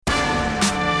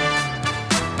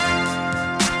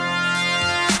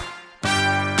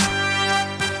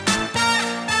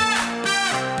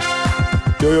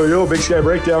Yo, Big Sky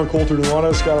Breakdown, Colter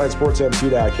Nuanez,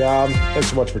 SkylineSportsMT.com.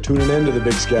 Thanks so much for tuning in to the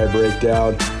Big Sky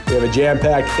Breakdown. We have a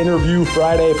jam-packed Interview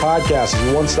Friday podcast.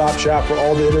 It's a one-stop shop for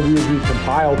all the interviews we've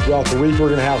compiled throughout the week. We're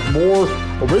going to have more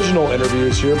original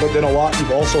interviews here, but then a lot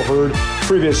you've also heard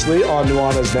previously on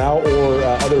Nuanez Now or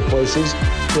other places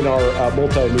in our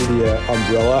multimedia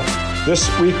umbrella. This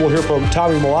week we'll hear from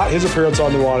Tommy Mellott, his appearance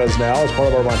on Nuanez Now as part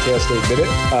of our Montana State Minute,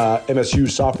 MSU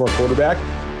sophomore quarterback.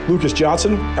 Lucas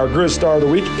Johnson, our Grizz Star of the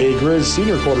Week, a Grizz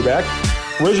senior quarterback.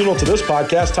 Original to this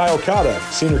podcast, Ty Okada,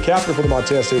 senior captain for the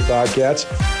Montana State Bobcats,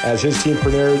 as his team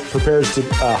prepares to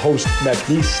host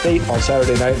McNeese State on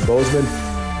Saturday night in Bozeman.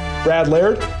 Brad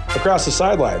Laird, across the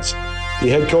sidelines, the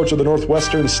head coach of the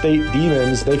Northwestern State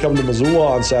Demons. They come to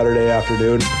Missoula on Saturday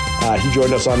afternoon. He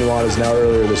joined us on Nuanez Now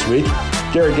earlier this week.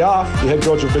 Gary Goff, the head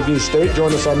coach of McNeese State,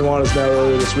 joined us on Nuanez Now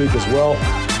earlier this week as well.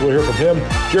 We'll hear from him.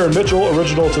 Jarrett Mitchell,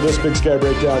 original to this Big Sky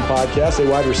Breakdown podcast, a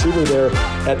wide receiver there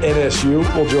at NSU,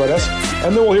 will join us.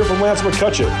 And then we'll hear from Lance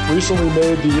McCutcheon, recently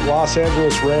made the Los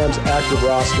Angeles Rams active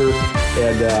roster,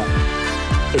 and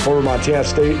a former Montana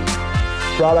State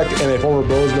product and a former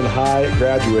Bozeman High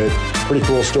graduate. Pretty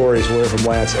cool stories. We'll hear from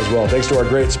Lance as well. Thanks to our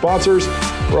great sponsors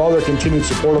for all their continued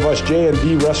support of us: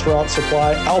 J&B Restaurant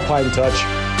Supply, Alpine Touch,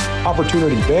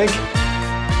 Opportunity Bank,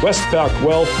 Westpac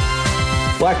Wealth,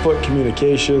 Blackfoot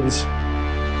Communications,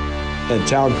 and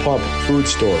Town Pump Food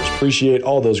Stores. Appreciate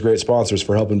all those great sponsors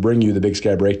for helping bring you the Big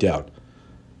Sky Breakdown.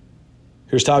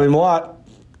 Here's Tommy Mellott.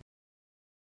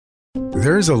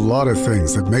 There's a lot of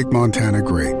things that make Montana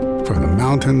great, from the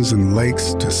mountains and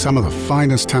lakes to some of the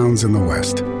finest towns in the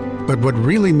West. But what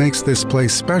really makes this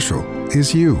place special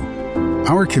is you.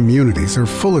 Our communities are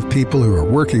full of people who are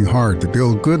working hard to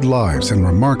build good lives and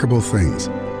remarkable things.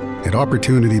 At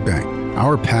Opportunity Bank,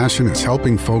 our passion is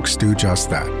helping folks do just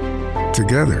that.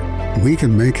 Together, we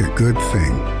can make a good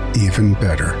thing even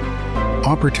better.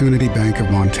 Opportunity Bank of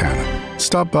Montana.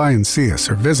 Stop by and see us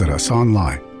or visit us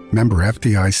online. Member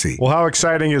FDIC. Well, how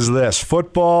exciting is this?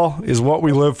 Football is what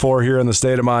we live for here in the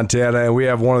state of Montana, and we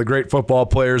have one of the great football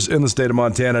players in the state of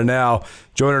Montana now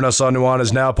joining us on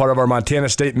Nuanez Now, part of our Montana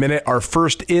State Minute, our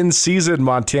first in-season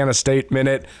Montana State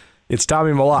Minute. It's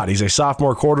Tommy Mellott. He's a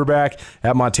sophomore quarterback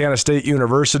at Montana State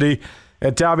University.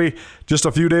 And Tommy, just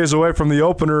a few days away from the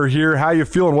opener here, how you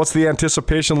feeling? What's the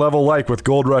anticipation level like with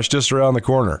Gold Rush just around the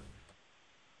corner?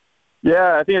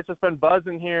 Yeah, I think it's just been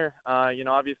buzzing here.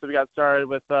 Obviously we got started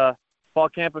with fall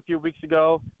camp a few weeks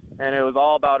ago, and it was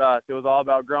all about us. It was all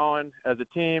about growing as a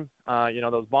team,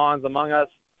 those bonds among us.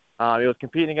 It was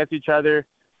competing against each other.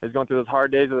 It was going through those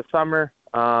hard days of the summer.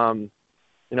 I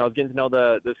was getting to know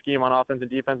the scheme on offense and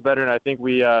defense better, and I think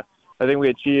we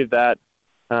achieved that,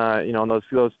 in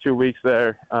those 2 weeks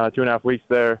there, 2.5 weeks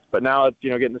there. But now it's,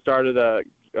 getting the start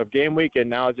of game week, and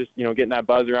now it's just, getting that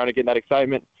buzz around it, getting that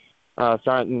excitement.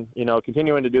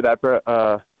 Continuing to do that,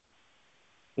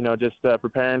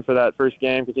 preparing for that first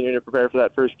game, continuing to prepare for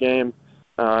that first game,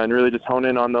 and really just hone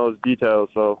in on those details.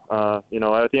 So, I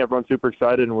think everyone's super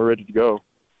excited and we're ready to go.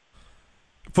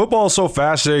 Football is so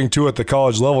fascinating, too, at the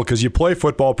college level because you play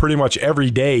football pretty much every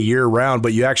day, year-round,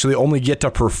 but you actually only get to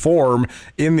perform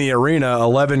in the arena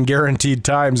 11 guaranteed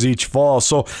times each fall.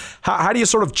 So how do you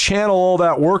sort of channel all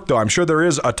that work, though? I'm sure there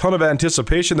is a ton of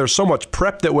anticipation. There's so much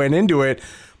prep that went into it.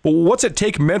 But what's it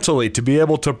take mentally to be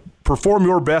able to perform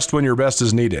your best when your best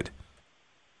is needed?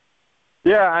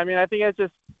 Yeah, I think it's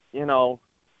just,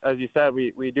 as you said,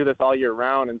 we do this all year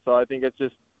round, and so I think it's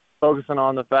just focusing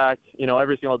on the fact,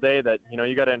 every single day that,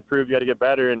 you got to improve, you got to get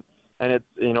better, and it's,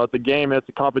 it's a game, it's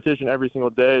a competition every single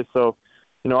day. So,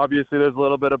 obviously there's a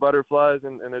little bit of butterflies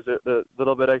and there's a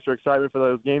little bit extra excitement for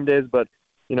those game days, but,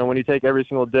 when you take every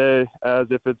single day as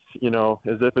if it's,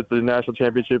 as if it's a national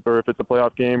championship or if it's a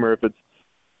playoff game or if it's,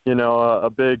 a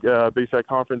Big Sky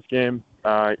Conference game,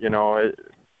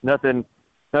 nothing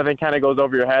kind of goes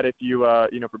over your head if you,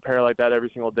 prepare like that every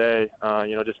single day,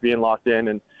 just being locked in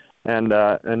and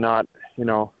not,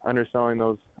 underselling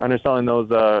those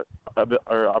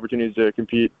opportunities to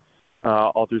compete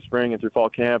all through spring and through fall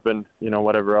camp and,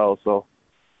 whatever else. So.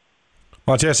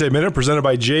 Montana State Minute presented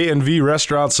by J&V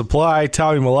Restaurant Supply.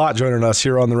 Tommy Mellott joining us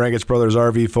here on the Rangitz Brothers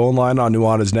RV phone line on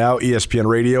Nuanez Now, ESPN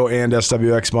Radio, and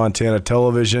SWX Montana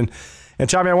Television. And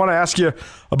Tommy, I want to ask you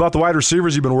about the wide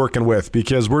receivers you've been working with,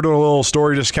 because we're doing a little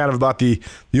story just kind of about the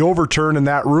overturn in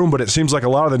that room, but it seems like a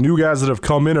lot of the new guys that have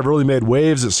come in have really made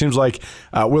waves. It seems like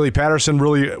Willie Patterson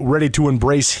really ready to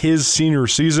embrace his senior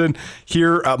season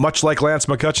here, much like Lance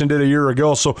McCutcheon did a year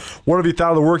ago. So what have you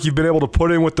thought of the work you've been able to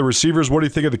put in with the receivers? What do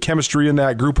you think of the chemistry in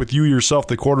that group with you yourself,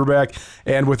 the quarterback,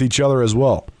 and with each other as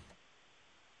well?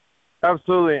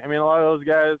 Absolutely. A lot of those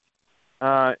guys,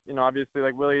 obviously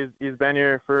like Willie, he's been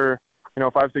here for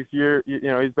 5-6 years.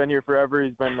 He's been here forever.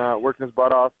 He's been working his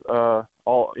butt off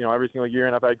every single year,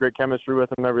 and I've had great chemistry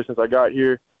with him ever since I got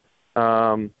here.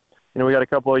 We got a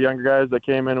couple of younger guys that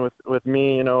came in with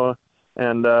me,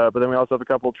 and but then we also have a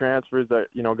couple of transfers that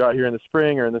got here in the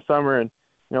spring or in the summer, and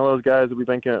those guys we've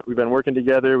been working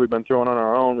together. We've been throwing on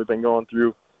our own. We've been going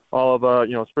through all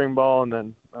of spring ball and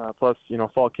then plus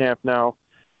fall camp now,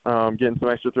 getting some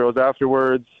extra throws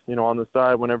afterwards, on the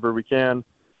side whenever we can,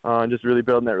 and just really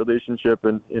building that relationship.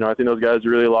 And I think those guys are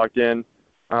really locked in,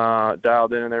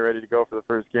 dialed in, and they're ready to go for the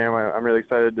first game. I'm really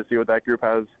excited to see what that group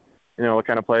has, what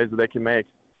kind of plays that they can make.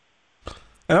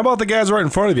 And how about the guys right in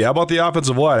front of you? How about the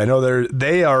offensive line? I know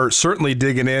they are certainly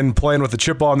digging in, playing with a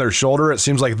chip on their shoulder. It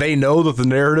seems like they know that the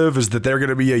narrative is that they're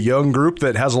going to be a young group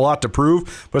that has a lot to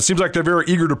prove, but it seems like they're very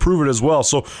eager to prove it as well.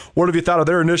 So what have you thought of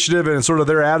their initiative and sort of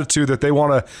their attitude that they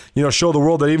want to, show the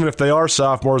world that even if they are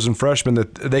sophomores and freshmen,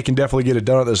 that they can definitely get it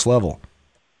done at this level?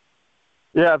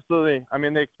 Yeah, absolutely. I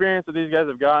mean, the experience that these guys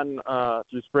have gotten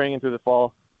through spring and through the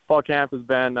fall camp has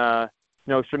been,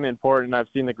 extremely important. I've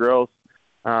seen the growth.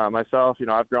 Myself,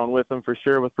 I've grown with them for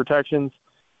sure with protections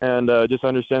and just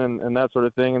understanding and that sort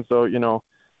of thing. And so,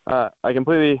 I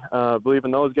completely believe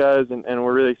in those guys, and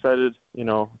we're really excited,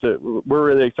 to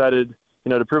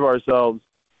prove ourselves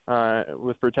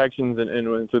with protections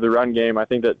and through the run game. I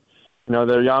think that,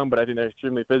 they're young, but I think they're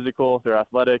extremely physical. They're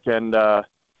athletic, and they're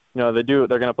going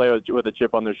to play with a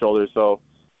chip on their shoulder. So,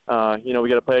 we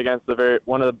got to play against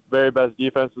one of the very best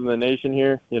defenses in the nation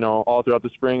here, all throughout the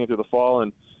spring and through the fall,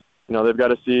 and they've got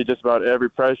to see just about every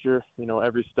pressure,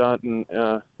 every stunt, and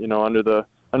under the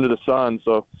sun.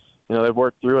 So, they've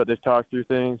worked through it. They've talked through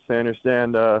things. They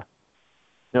understand, they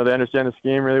understand the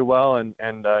scheme really well, and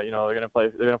they're going to play.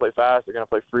 They're going to play fast. They're going to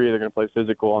play free. They're going to play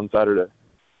physical on Saturday.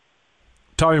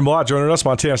 Tommy Mellott joining us,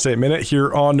 Montana State Minute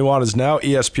here on Nuanez Now,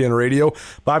 ESPN Radio.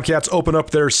 Bobcats open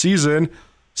up their season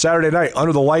Saturday night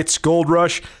under the lights, Gold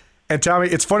Rush. And Tommy,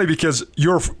 it's funny because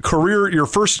your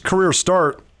first career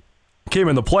start came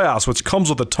in the playoffs, which comes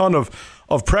with a ton of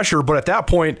pressure. But at that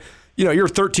point, you're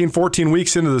 13, 14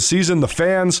 weeks into the season. The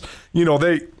fans,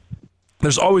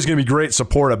 there's always going to be great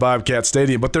support at Bobcat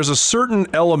Stadium, but there's a certain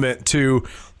element to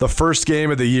the first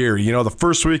game of the year, the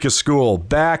first week of school,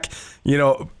 back,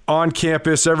 on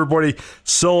campus, everybody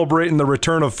celebrating the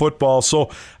return of football. So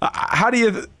how do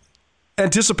you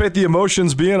anticipate the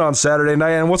emotions being on Saturday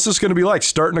night, and what's this going to be like,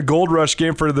 starting a Gold Rush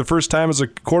game for the first time as a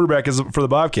quarterback for the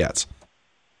Bobcats?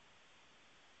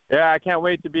 Yeah, I can't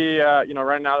wait to be,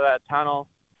 running out of that tunnel,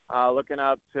 looking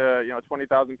up to,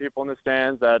 20,000 people in the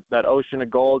stands, that ocean of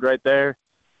gold right there.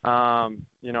 And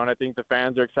I think the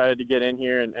fans are excited to get in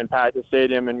here and pack the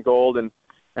stadium in gold and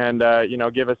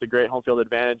give us a great home field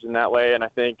advantage in that way. And I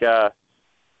think, but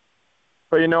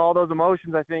all those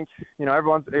emotions, I think,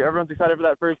 everyone's excited for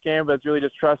that first game, but it's really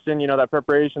just trusting, that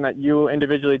preparation that you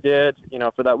individually did,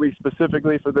 for that week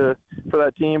specifically for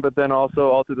that team, but then also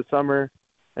all through the summer.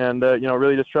 And,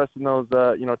 really just trusting those,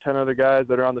 10 other guys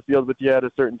that are on the field with you at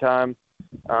a certain time.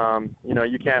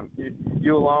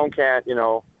 You alone can't,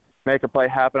 make a play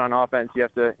happen on offense. You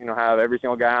have to, have every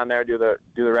single guy on there do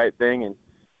the right thing. And,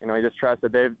 you just trust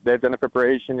that they've done the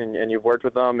preparation and you've worked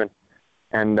with them.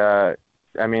 I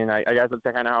guess that's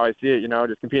kind of how I see it,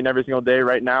 just competing every single day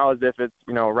right now as if it's,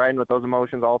 riding with those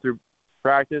emotions all through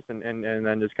practice and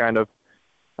then just kind of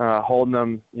holding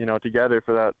them, together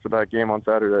for that game on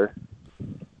Saturday.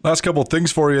 Last couple of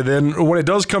things for you then. When it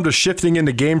does come to shifting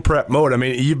into game prep mode,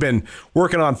 you've been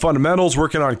working on fundamentals,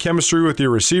 working on chemistry with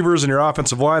your receivers and your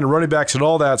offensive line and running backs and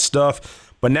all that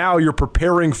stuff, but now you're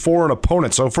preparing for an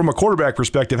opponent. So from a quarterback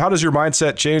perspective, how does your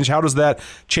mindset change? How does that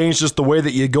change just the way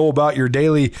that you go about your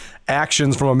daily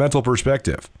actions from a mental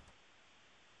perspective?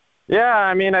 Yeah,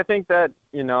 I think that,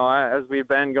 as we've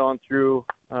been going through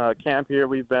camp here,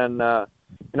 we've been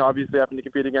obviously having to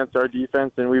compete against our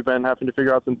defense, and we've been having to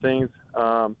figure out some things,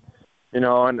 and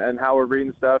how we're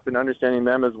reading stuff and understanding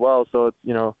them as well. So it's,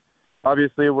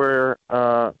 obviously we're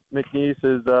McNeese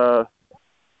is, kind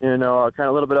of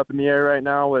a little bit up in the air right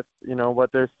now with,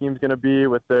 what their scheme's going to be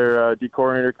with their D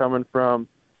coordinator coming from,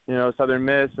 Southern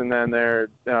Miss, and then their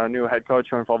new head coach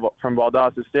from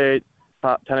Valdosta State,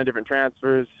 ton of different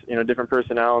transfers, different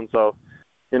personnel, and so,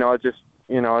 it's just.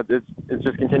 It's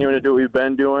just continuing to do what we've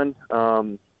been doing,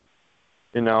 and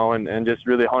just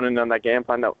really honing on that game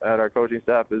plan that our coaching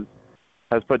staff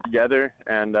has put together,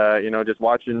 and just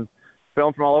watching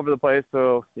film from all over the place.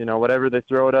 So whatever they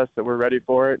throw at us, that we're ready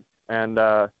for it, and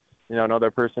know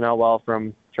their personnel well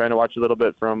from trying to watch a little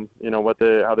bit from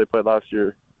how they played last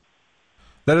year.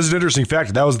 That is an interesting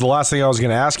fact. That was the last thing I was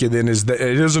going to ask you then, is that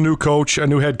it is a new coach, a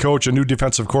new head coach, a new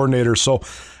defensive coordinator. So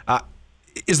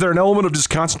is there an element of just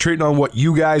concentrating on what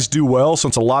you guys do well,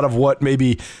 since a lot of what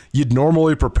maybe you'd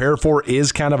normally prepare for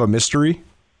is kind of a mystery?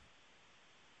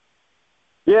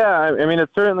 Yeah, I mean,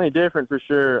 it's certainly different for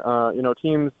sure.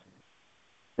 Teams,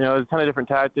 there's a ton of different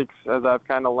tactics as I've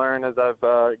kind of learned as I've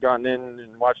gotten in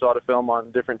and watched a lot of film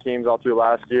on different teams all through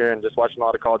last year and just watching a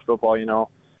lot of college football, the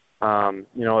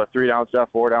 3-down stuff,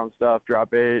 4-down stuff,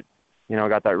 drop 8,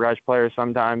 got that rush player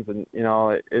sometimes. And,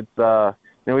 it's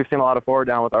we've seen a lot of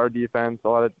 4-down with our defense, a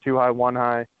lot of 2-high,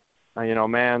 1-high,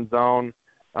 man, zone,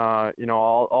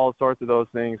 all sorts of those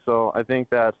things. So I think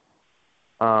that,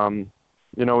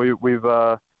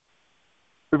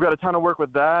 we've got a ton of work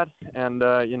with that, and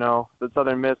the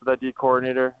Southern Miss with that D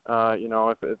coordinator.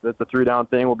 If it's a 3-down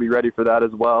thing, we'll be ready for that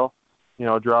as well.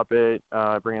 Drop 8,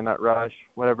 bring in that rush,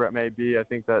 whatever it may be. I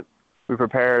think that we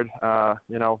prepared,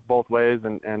 both ways,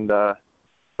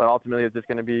 but ultimately it's just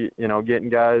going to be, getting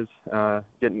guys out,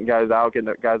 getting guys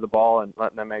the ball, and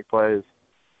letting them make plays.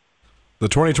 The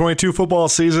 2022 football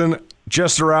season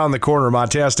just around the corner.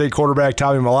 Montana State quarterback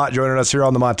Tommy Mellott joining us here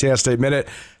on the Montana State Minute.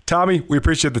 Tommy, we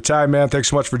appreciate the time, man. Thanks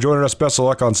so much for joining us. Best of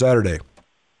luck on Saturday.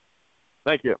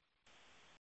 Thank you.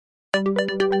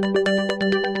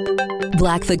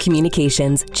 Blackfoot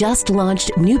Communications just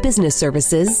launched new business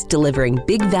services delivering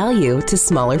big value to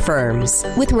smaller firms.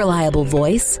 With reliable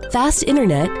voice, fast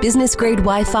internet, business-grade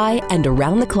Wi-Fi, and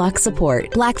around-the-clock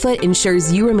support, Blackfoot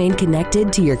ensures you remain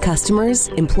connected to your customers,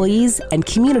 employees, and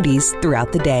communities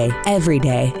throughout the day, every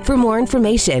day. For more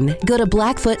information, go to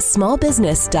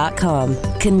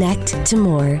blackfootsmallbusiness.com. Connect to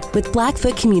more with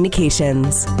Blackfoot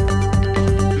Communications.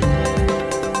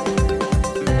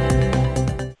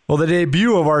 Well, the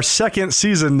debut of our second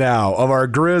season now of our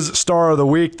Grizz Star of the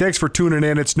Week. Thanks for tuning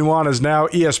in. It's Nuanez Now,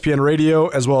 ESPN Radio,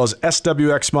 as well as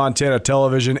SWX Montana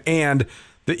Television and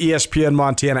the ESPN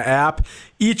Montana app.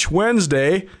 Each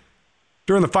Wednesday,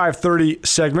 during the 5:30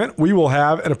 segment, we will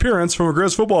have an appearance from a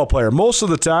Grizz football player. Most of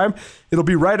the time, it'll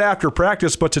be right after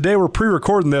practice, but today we're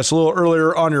pre-recording this a little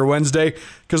earlier on your Wednesday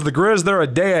because the Grizz, they're a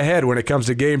day ahead when it comes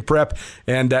to game prep,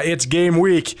 and it's game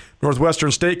week.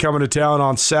 Northwestern State coming to town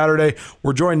on Saturday.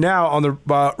 We're joined now on the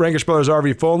Rankish Brothers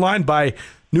RV phone line by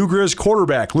new Grizz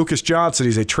quarterback Lucas Johnson.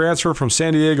 He's a transfer from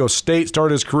San Diego State,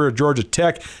 started his career at Georgia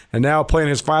Tech, and now playing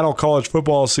his final college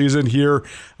football season here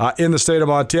in the state of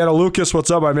Montana. Lucas,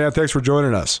 what's up, my man? Thanks for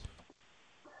joining us.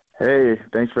 Hey,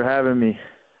 thanks for having me.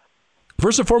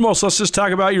 First and foremost, let's just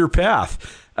talk about your path.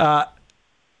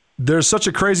 There's such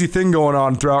a crazy thing going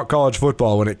on throughout college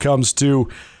football when it comes to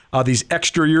these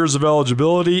extra years of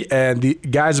eligibility and the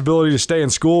guy's ability to stay in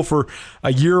school for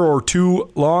a year or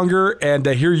two longer. And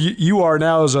here you are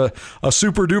now as a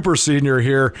super-duper senior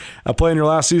here playing your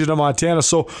last season in Montana.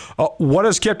 So what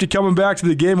has kept you coming back to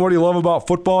the game? What do you love about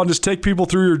football? And just take people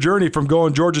through your journey from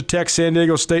going Georgia Tech, San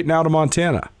Diego State, now to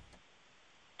Montana.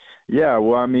 Yeah,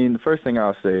 well, I mean, the first thing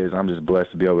I'll say is I'm just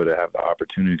blessed to be able to have the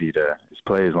opportunity to just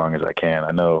play as long as I can.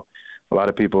 I know a lot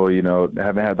of people,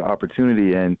 haven't had the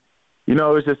opportunity, and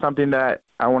it's just something that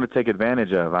I want to take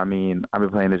advantage of. I mean, I've been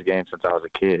playing this game since I was a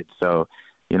kid. So,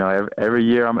 every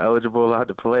year I'm allowed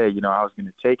to play, I was going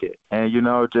to take it. And,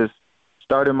 just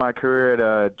starting my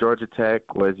career at Georgia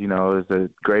Tech was, was a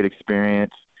great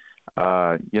experience.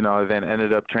 Then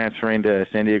ended up transferring to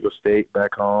San Diego State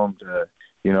back home to,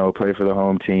 play for the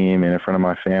home team and in front of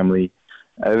my family.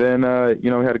 And then,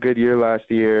 we had a good year last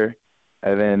year.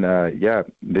 And then,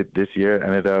 this year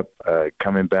ended up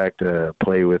coming back to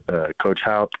play with Coach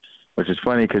Hauck, which is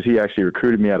funny because he actually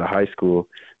recruited me out of high school.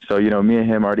 So, me and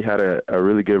him already had a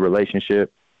really good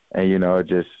relationship. And,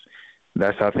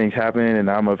 that's how things happen. And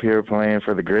I'm up here playing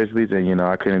for the Grizzlies, and,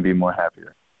 I couldn't be more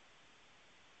happier.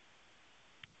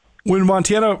 When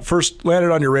Montana first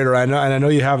landed on your radar, and I know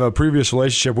you have a previous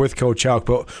relationship with Coach Hauck,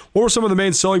 but what were some of the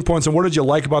main selling points, and what did you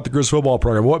like about the Grizz football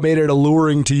program? What made it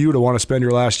alluring to you to want to spend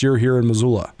your last year here in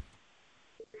Missoula?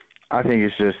 I think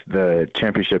it's just the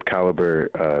championship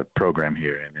caliber program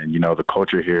here, and the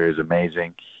culture here is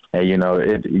amazing, and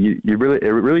it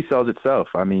really sells itself.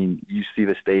 I mean, you see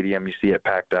the stadium, you see it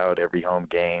packed out every home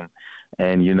game,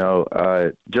 and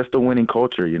just the winning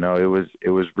culture.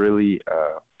 It was really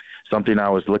something I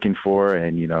was looking for,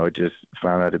 and, it just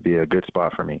found out to be a good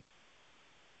spot for me.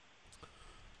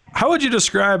 How would you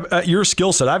describe your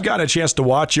skill set? I've gotten a chance to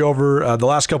watch you over the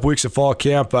last couple weeks at fall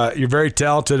camp. You're very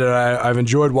talented, and I've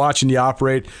enjoyed watching you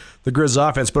operate the Grizz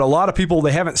offense. But a lot of people,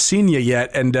 they haven't seen you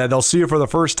yet, and they'll see you for the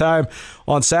first time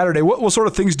on Saturday. What sort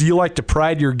of things do you like to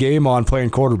pride your game on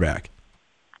playing quarterback?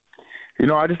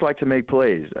 I just like to make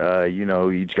plays.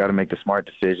 You just got to make the smart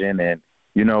decision, and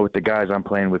with the guys I'm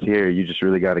playing with here, you just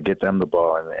really got to get them the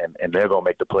ball, and they're going to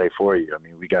make the play for you. I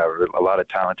mean, we got a lot of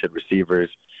talented receivers.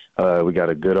 We got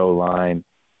a good O-line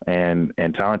and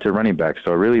talented running backs.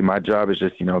 So really my job is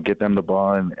just, get them the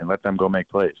ball and let them go make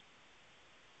plays.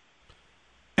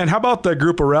 And how about the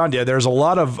group around you? There's a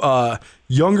lot of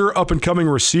younger up-and-coming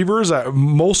receivers.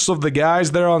 Most of the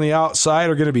guys there on the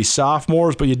outside are going to be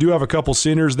sophomores, but you do have a couple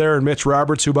seniors there, and Mitch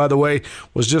Roberts, who, by the way,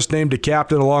 was just named a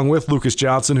captain along with Lucas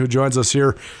Johnson, who joins us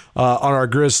here on our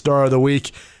Grizz Star of the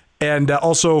Week. And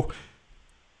also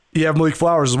you have Malik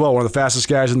Flowers as well, one of the fastest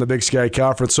guys in the Big Sky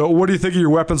Conference. So what do you think of your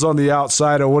weapons on the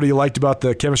outside, or what do you liked about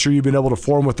the chemistry you've been able to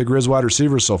form with the Grizz wide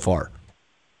receivers so far?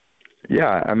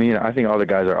 Yeah, I mean, I think all the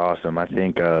guys are awesome. I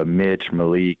think Mitch,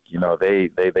 Malik,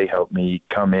 they helped me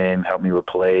come in, help me with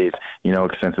plays,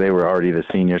 since they were already the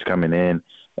seniors coming in.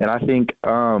 And I think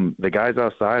the guys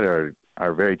outside are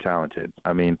very talented.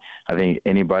 I mean, I think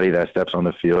anybody that steps on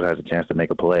the field has a chance to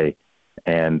make a play.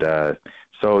 And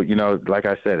so, like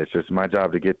I said, it's just my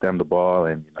job to get them the ball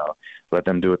and, let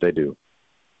them do what they do.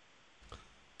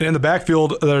 In the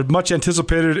backfield, the much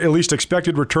anticipated, at least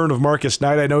expected return of Marcus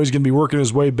Knight. I know he's going to be working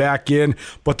his way back in,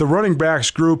 but the running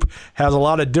backs group has a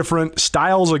lot of different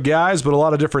styles of guys, but a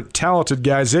lot of different talented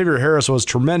guys. Xavier Harris was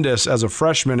tremendous as a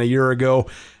freshman a year ago,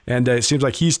 and it seems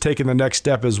like he's taken the next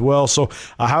step as well. So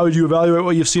how would you evaluate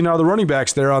what you've seen out of the running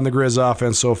backs there on the Grizz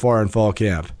offense so far in fall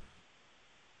camp?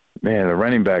 Man, the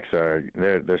running backs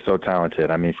they're so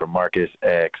talented. I mean, from Marcus,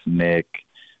 X, Nick,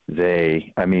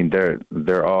 Zay, I mean,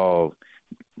 they're all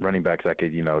running backs that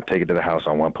could, take it to the house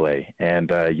on one play. And,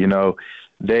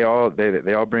 they all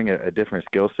bring a different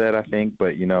skill set, I think.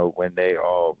 But, when they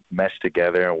all mesh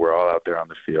together and we're all out there on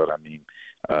the field, I mean,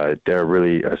 they're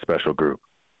really a special group.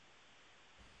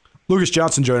 Lucas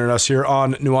Johnson joining us here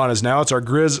on Nuanez Now. It's our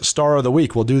Grizz Star of the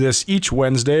Week. We'll do this each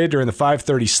Wednesday during the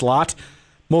 5:30 slot.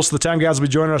 Most of the time, guys will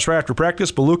be joining us right after practice,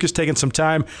 but Lucas taking some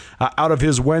time out of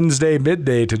his Wednesday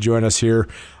midday to join us here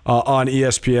on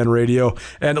ESPN Radio.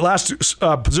 And the last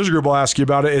position group I'll ask you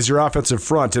about is your offensive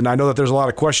front. And I know that there's a lot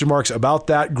of question marks about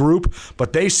that group,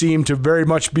 but they seem to very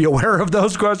much be aware of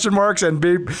those question marks and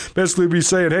basically be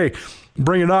saying, hey,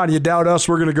 bring it on. You doubt us,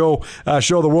 we're going to go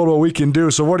show the world what we can do.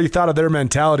 So what do you thought of their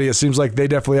mentality? It seems like they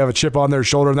definitely have a chip on their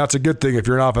shoulder, and that's a good thing if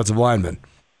you're an offensive lineman.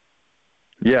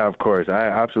 Yeah, of course. I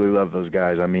absolutely love those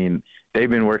guys. I mean, they've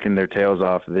been working their tails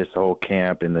off this whole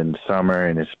camp and then summer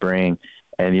and the spring,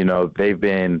 and they've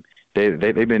been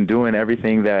doing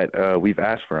everything that we've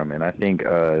asked for them. And I think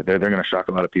they're going to shock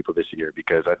a lot of people this year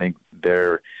because I think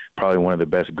they're probably one of the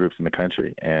best groups in the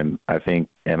country. And I think,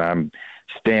 and I'm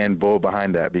stand bold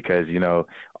behind that because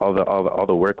all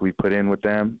the work we put in with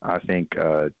them, I think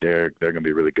they're going to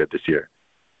be really good this year.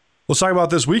 Let's talk about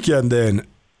this weekend then.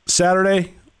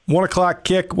 Saturday, 1 o'clock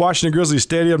kick, Washington Grizzly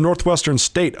Stadium, Northwestern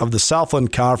State of the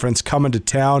Southland Conference coming to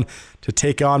town to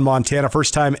take on Montana.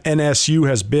 First time NSU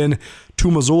has been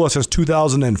to Missoula since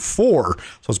 2004.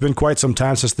 So it's been quite some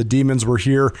time since the Demons were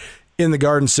here in the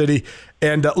Garden City.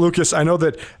 And Lucas, I know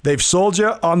that they've sold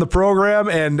you on the program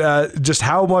and just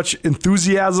how much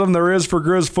enthusiasm there is for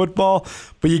Grizz football,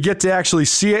 but you get to actually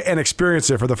see it and experience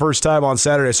it for the first time on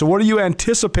Saturday. So what are you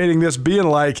anticipating this being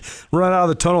like running out of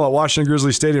the tunnel at Washington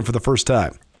Grizzly Stadium for the first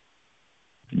time?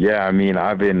 Yeah, I mean,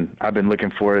 I've been looking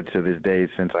forward to this day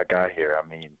since I got here. I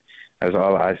mean,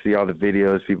 I see all the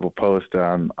videos people post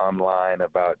online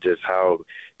about just how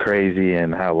crazy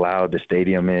and how loud the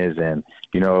stadium is, and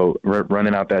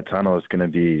running out that tunnel is going to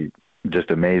be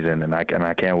just amazing, and I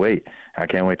can't wait. I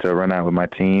can't wait to run out with my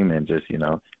team and just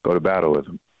go to battle with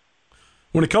them.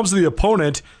 When it comes to the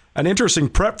opponent, an interesting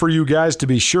prep for you guys to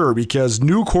be sure, because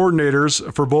new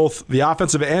coordinators for both the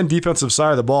offensive and defensive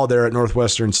side of the ball there at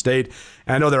Northwestern State.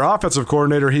 And I know their offensive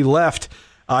coordinator, he left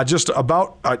just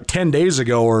about 10 days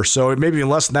ago or so, maybe even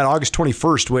less than that, August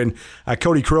 21st, when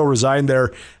Cody Krill resigned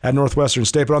there at Northwestern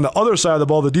State. But on the other side of the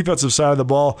ball, the defensive side of the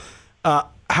ball,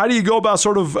 how do you go about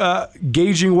sort of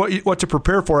gauging what to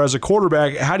prepare for as a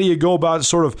quarterback? How do you go about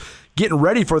sort of getting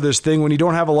ready for this thing when you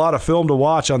don't have a lot of film to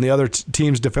watch on the other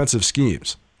team's defensive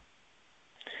schemes?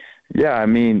 Yeah, I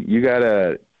mean, you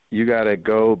gotta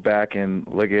go back and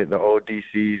look at the old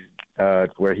DCs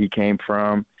where he came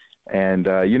from, and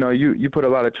you put a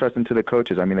lot of trust into the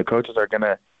coaches. I mean, the coaches are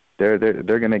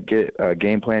they're gonna get a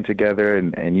game plan together,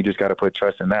 and you just got to put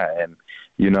trust in that. And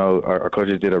our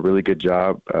coaches did a really good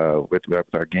job with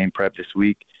our game prep this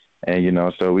week,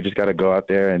 and so we just got to go out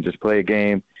there and just play a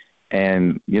game,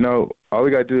 and all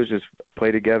we got to do is just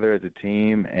play together as a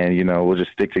team, and we'll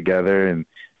just stick together and.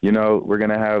 We're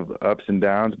going to have ups and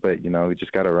downs, but, we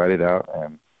just got to ride it out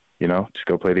and, just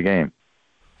go play the game.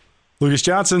 Lucas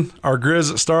Johnson, our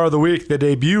Grizz Star of the Week, the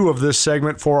debut of this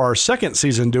segment for our second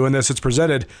season doing this. It's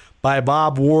presented by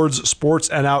Bob Ward's Sports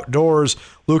and Outdoors.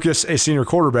 Lucas, a senior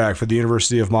quarterback for the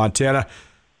University of Montana.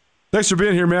 Thanks for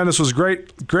being here, man. This was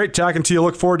great. Great talking to you.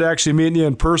 Look forward to actually meeting you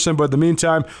in person. But in the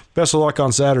meantime, best of luck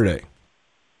on Saturday.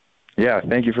 Yeah,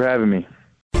 thank you for having me.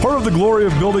 Part of the glory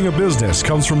of building a business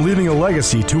comes from leaving a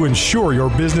legacy to ensure your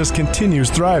business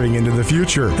continues thriving into the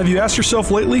future. Have you asked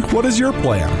yourself lately, what is your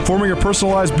plan? Forming a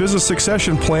personalized business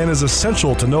succession plan is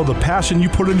essential to know the passion you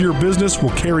put into your business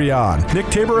will carry on. Nick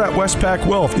Tabor at Westpac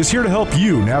Wealth is here to help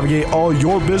you navigate all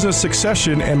your business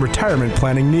succession and retirement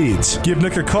planning needs. Give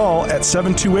Nick a call at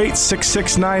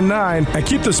 728-6699 and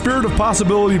keep the spirit of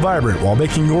possibility vibrant while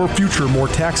making your future more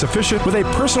tax efficient with a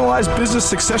personalized business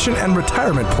succession and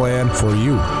retirement plan for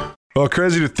you. Well,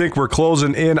 crazy to think we're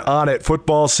closing in on it.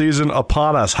 Football season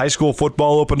upon us. High school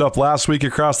football opened up last week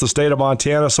across the state of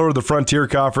Montana, so did the Frontier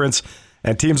Conference,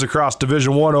 and teams across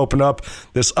Division I open up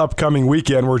this upcoming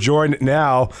weekend. We're joined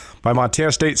now by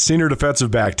Montana State senior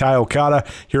defensive back Ty Okada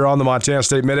here on the Montana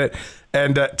State Minute.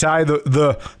 And Ty,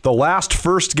 the last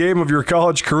first game of your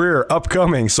college career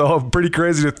upcoming, so pretty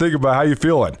crazy to think about. How you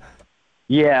feeling?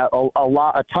 Yeah,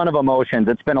 a ton of emotions.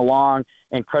 It's been a long,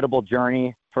 incredible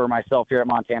journey for myself here at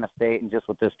Montana State and just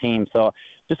with this team. So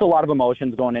just a lot of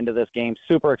emotions going into this game.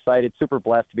 Super excited, super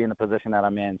blessed to be in the position that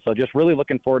I'm in. So just really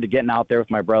looking forward to getting out there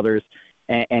with my brothers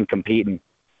and competing.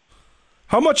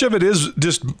 How much of it is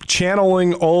just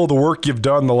channeling all the work you've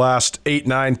done the last 8,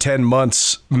 9, 10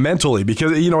 months mentally?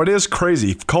 Because, it is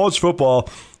crazy. College football,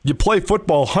 you play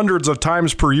football hundreds of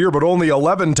times per year, but only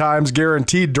 11 times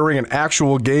guaranteed during an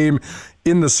actual game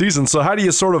in the season. So how do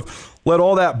you sort of let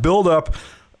all that build up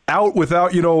out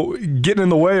without, getting in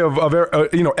the way of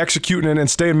executing and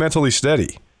staying mentally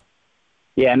steady?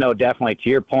 Yeah, no, definitely. To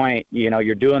your point,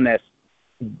 you're doing this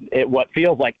what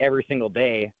feels like every single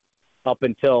day up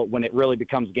until when it really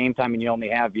becomes game time and you only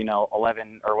have,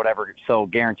 11 or whatever, so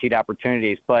guaranteed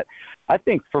opportunities. But I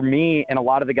think for me and a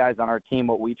lot of the guys on our team,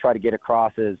 what we try to get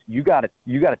across is you got to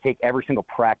take every single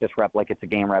practice rep like it's a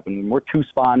game rep. And when we're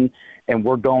two-spun and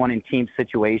we're going in team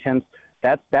situations,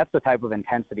 that's the type of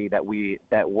intensity that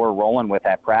we're rolling with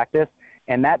at practice.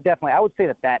 And that definitely, I would say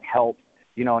that helps,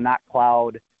 not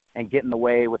cloud and get in the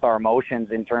way with our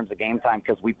emotions in terms of game time,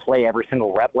 because we play every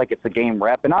single rep like it's a game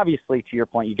rep. And obviously, to your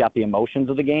point, you got the emotions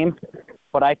of the game.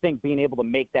 But I think being able to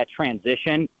make that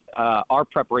transition, our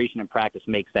preparation and practice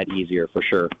makes that easier for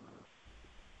sure.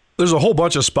 There's a whole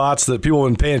bunch of spots that people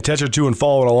have been paying attention to and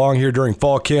following along here during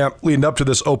fall camp, leading up to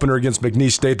this opener against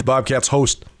McNeese State. The Bobcats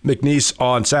host McNeese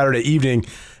on Saturday evening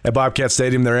at Bobcat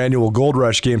Stadium, their annual Gold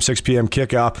Rush game, 6 p.m.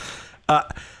 kickoff.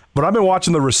 But I've been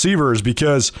watching the receivers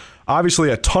because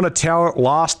obviously a ton of talent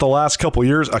lost the last couple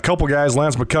years. A couple guys,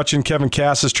 Lance McCutcheon, Kevin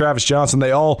Cassis, Travis Johnson,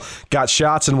 they all got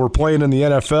shots and were playing in the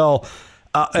NFL.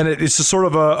 And it's a sort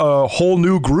of a whole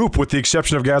new group with the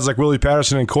exception of guys like Willie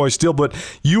Patterson and Coy Steele. But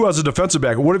you as a defensive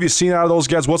back, what have you seen out of those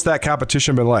guys? What's that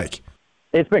competition been like?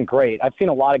 It's been great. I've seen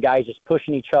a lot of guys just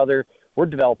pushing each other. We're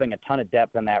developing a ton of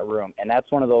depth in that room. And that's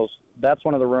one of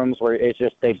the rooms where it's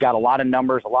just they've got a lot of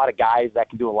numbers, a lot of guys that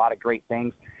can do a lot of great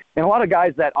things. And a lot of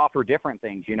guys that offer different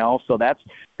things, So that's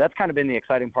kind of been the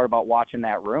exciting part about watching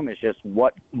that room is just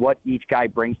what each guy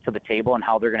brings to the table and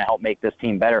how they're going to help make this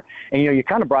team better. And, you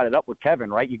kind of brought it up with Kevin,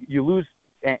 right? You lose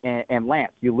and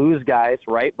Lance. You lose guys,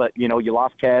 right? But, you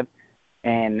lost Kev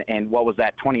and what was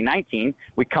that, 2019.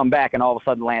 We come back and all of a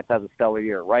sudden Lance has a stellar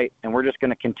year, right? And we're just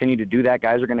going to continue to do that.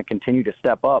 Guys are going to continue to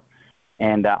step up.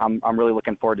 And I'm really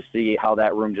looking forward to see how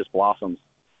that room just blossoms.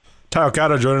 Ty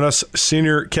Okada joining us,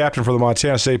 senior captain for the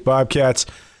Montana State Bobcats.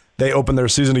 They open their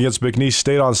season against McNeese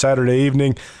State on Saturday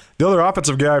evening. The other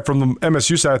offensive guy from the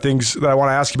MSU side of things that I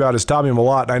want to ask you about is Tommy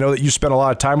Mellott. And I know that you spent a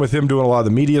lot of time with him doing a lot of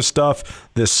the media stuff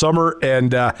this summer.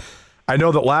 And I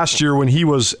know that last year when he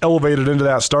was elevated into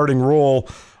that starting role,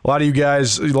 a lot of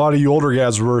you older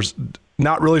guys were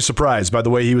not really surprised by the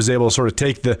way he was able to sort of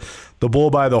take the bull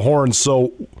by the horns.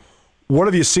 So what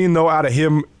have you seen, though, out of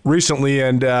him recently,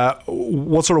 and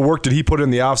what sort of work did he put in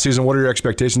the offseason? What are your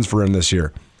expectations for him this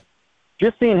year?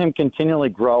 Just seeing him continually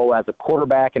grow as a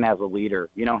quarterback and as a leader.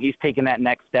 He's taken that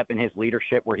next step in his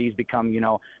leadership where he's become,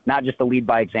 not just a lead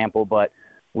by example, but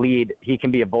lead. He can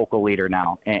be a vocal leader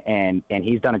now, and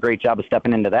he's done a great job of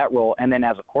stepping into that role. And then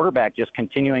as a quarterback, just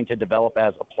continuing to develop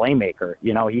as a playmaker.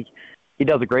 He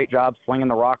does a great job swinging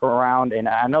the rock around, and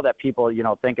I know that people,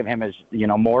 think of him as,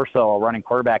 more so a running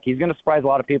quarterback. He's going to surprise a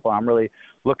lot of people. I'm really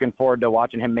looking forward to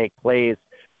watching him make plays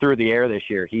through the air this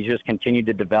year. He's just continued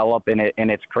to develop, and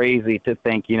it's crazy to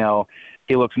think,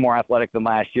 he looks more athletic than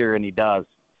last year, and he does.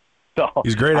 So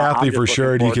he's a great athlete for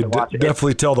sure, and you can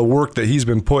definitely tell the work that he's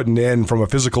been putting in from a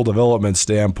physical development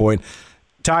standpoint.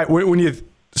 Ty, when you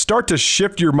start to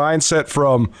shift your mindset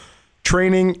from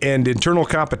training and internal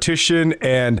competition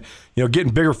and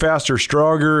getting bigger, faster,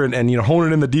 stronger, and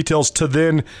honing in the details to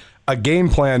then a game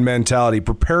plan mentality,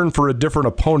 preparing for a different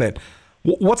opponent,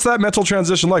 what's that mental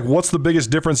transition like? What's the biggest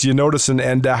difference you notice,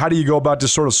 and how do you go about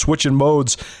just sort of switching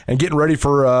modes and getting ready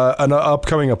for an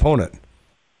upcoming opponent?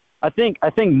 I think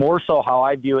more so how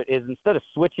I view it is instead of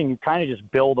switching, you kind of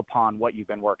just build upon what you've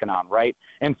been working on, right?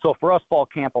 And so for us, fall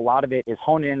camp, a lot of it is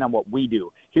honing in on what we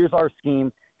do. Here's our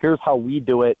scheme. Here's how we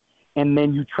do it. And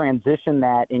then you transition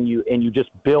that and you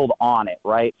just build on it,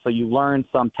 right? So you learn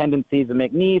some tendencies of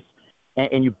McNeese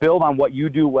and you build on what you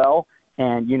do well.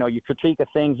 And, you critique a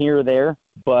thing here or there,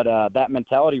 but that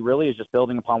mentality really is just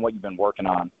building upon what you've been working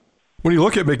on. When you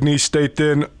look at McNeese State,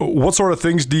 then, what sort of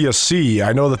things do you see?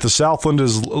 I know that the Southland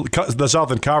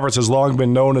Conference has long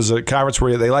been known as a conference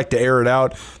where they like to air it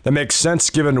out. That makes sense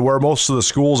given where most of the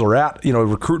schools are at,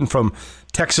 recruiting from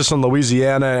Texas and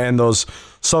Louisiana and those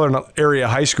southern area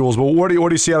high schools. But what do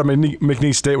you see out of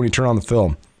McNeese State when you turn on the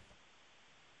film?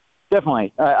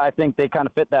 Definitely. I think they kind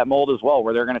of fit that mold as well,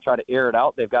 where they're going to try to air it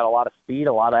out. They've got a lot of speed,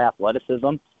 a lot of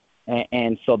athleticism,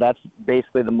 and so that's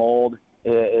basically the mold.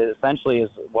 Essentially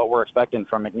is what we're expecting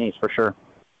from McNeese for sure.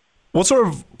 What sort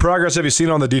of progress have you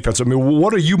seen on the defense? I mean,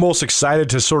 what are you most excited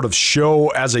to sort of show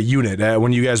as a unit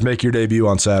when you guys make your debut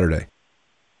on Saturday?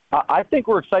 I think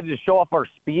we're excited to show off our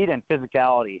speed and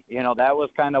physicality. That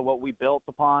was kind of what we built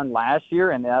upon last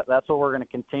year, and that's what we're going to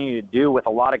continue to do with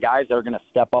a lot of guys that are going to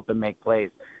step up and make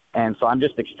plays. And so I'm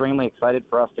just extremely excited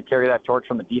for us to carry that torch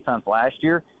from the defense last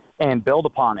year and build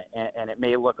upon it. And it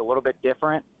may look a little bit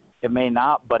different. It may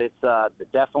not, but it's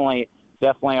definitely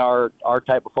our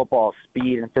type of football,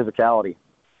 speed and physicality.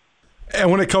 And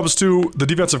when it comes to the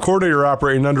defensive coordinator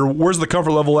operating under, where's the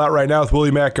comfort level at right now with Willie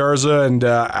Mack Garza? And,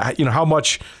 how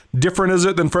much different is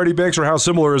it than Freddie Banks, or how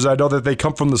similar is it? I know that they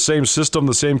come from the same system,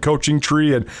 the same coaching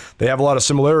tree, and they have a lot of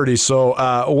similarities. So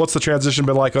what's the transition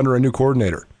been like under a new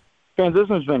coordinator?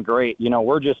 Transition's been great.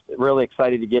 We're just really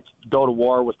excited to go to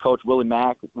war with Coach Willie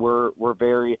Mack. We're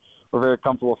very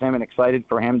comfortable with him and excited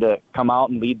for him to come out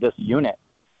and lead this unit.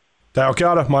 Ty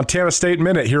Okada, Montana State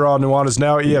Minute here on Nuanez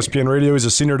Now, ESPN Radio. He's a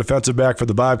senior defensive back for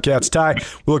the Bobcats. Ty,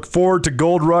 we look forward to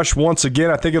Gold Rush once again.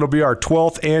 I think it'll be our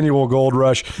 12th annual Gold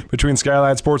Rush between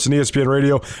Skyline Sports and ESPN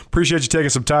Radio. Appreciate you taking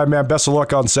some time, man. Best of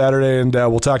luck on Saturday, and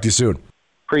we'll talk to you soon.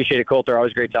 Appreciate it, Coulter.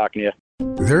 Always great talking to you.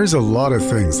 There's a lot of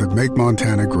things that make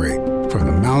Montana great, from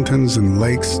the mountains and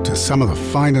lakes to some of the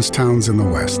finest towns in the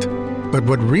West. But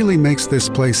what really makes this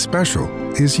place special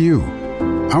is you.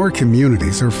 Our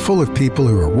communities are full of people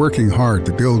who are working hard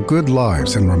to build good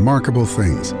lives and remarkable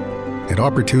things. At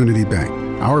Opportunity Bank,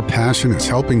 our passion is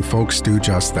helping folks do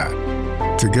just that.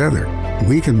 Together,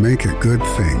 we can make a good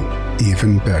thing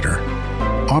even better.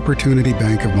 Opportunity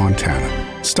Bank of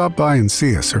Montana. Stop by and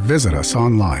see us or visit us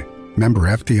online. Member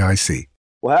FDIC.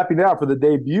 Well, happy now for the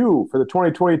debut for the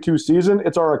 2022 season.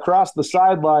 It's our Across the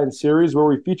Sideline series where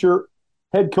we feature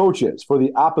head coaches for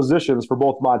the oppositions for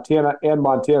both Montana and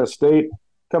Montana State.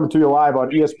 Coming to you live on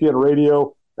ESPN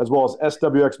Radio as well as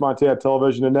SWX Montana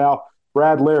Television. And now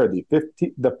Brad Laird,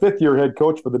 the fifth-year head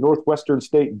coach for the Northwestern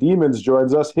State Demons,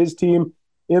 joins us. His team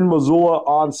in Missoula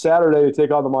on Saturday to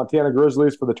take on the Montana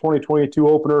Grizzlies for the 2022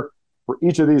 opener for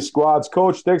each of these squads.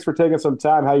 Coach, thanks for taking some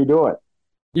time. How you doing?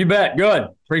 You bet. Good.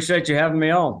 Appreciate you having me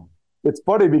on. It's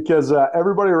funny because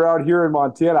everybody around here in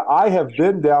Montana, I have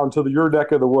been down to your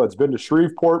neck of the woods. Been to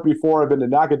Shreveport before. I've been to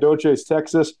Nacogdoches,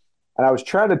 Texas. And I was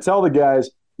trying to tell the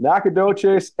guys,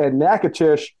 Nacogdoches and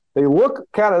Natchitoches, they look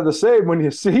kind of the same when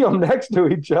you see them next to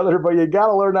each other, but you got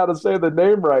to learn how to say the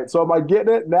name right. So am I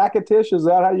getting it? Natchitoches, is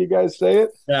that how you guys say it?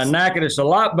 Natchitoches, a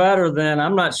lot better than,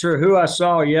 I'm not sure who I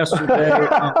saw yesterday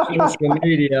on social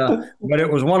media, but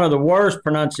it was one of the worst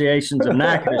pronunciations of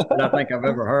Natchitoches that I think I've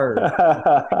ever heard.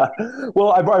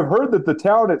 Well, I've heard that the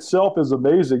town itself is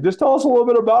amazing. Just tell us a little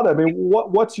bit about it. I mean,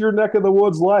 what's your neck of the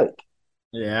woods like?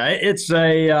 Yeah, it's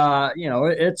a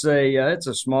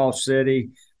small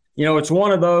city. It's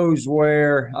one of those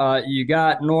where you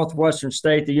got Northwestern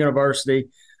State, the university,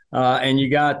 and you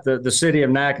got the city of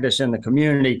Natchitoches and the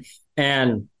community,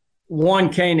 and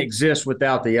one can't exist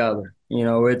without the other.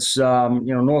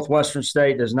 Northwestern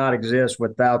State does not exist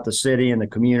without the city and the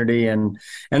community, and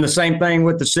the same thing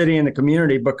with the city and the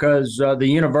community, because the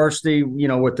university,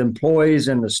 with the employees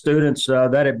and the students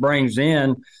that it brings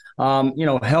in,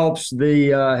 helps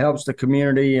the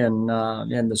community and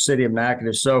the city of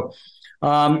Natchitoches. So,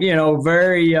 I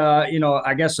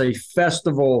guess a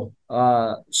festival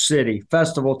city,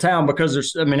 festival town,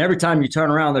 because every time you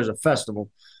turn around, there's a festival.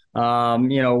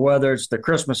 Whether it's the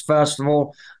Christmas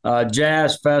festival,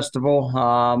 jazz festival.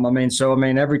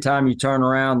 Every time you turn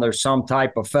around, there's some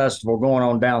type of festival going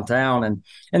on downtown.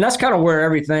 And that's kind of where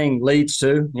everything leads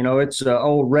to. It's an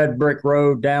old red brick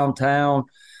road downtown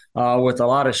with a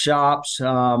lot of shops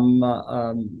along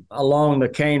the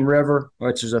Cane River,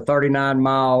 which is a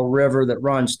 39-mile river that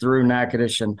runs through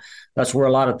Natchitoches. And that's where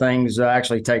a lot of things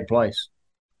actually take place.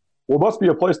 Well, it must be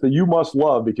a place that you must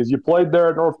love because you played there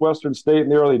at Northwestern State in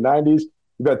the early 90s.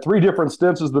 You've had 3 different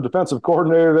stints as the defensive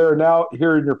coordinator there, now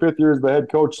here in your 5th year as the head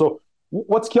coach. So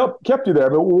what's kept you there? I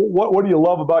mean, what do you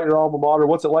love about your alma mater?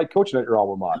 What's it like coaching at your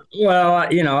alma mater? Well, I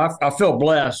feel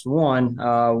blessed. One,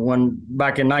 when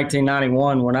back in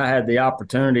 1991, when I had the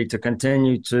opportunity to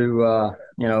continue to,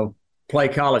 play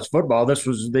college football, this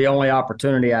was the only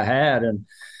opportunity I had.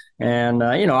 And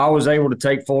I was able to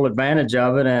take full advantage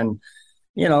of it. And,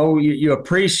 you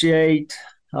appreciate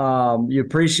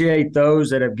those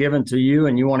that have given to you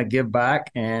and you want to give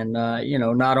back. And,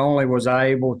 not only was I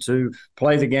able to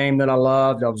play the game that I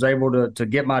loved, I was able to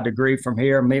get my degree from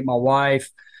here, meet my wife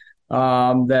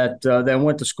that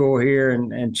went to school here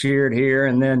and cheered here,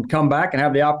 and then come back and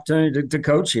have the opportunity to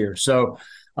coach here. So,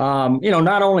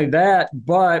 not only that,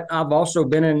 but I've also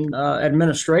been in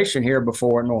administration here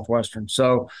before at Northwestern.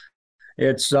 So,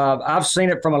 it's I've seen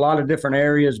it from a lot of different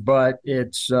areas, but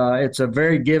it's a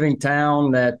very giving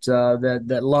town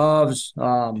that loves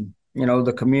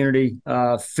the community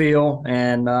feel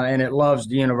and it loves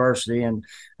the university, and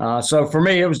so for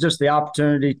me it was just the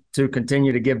opportunity to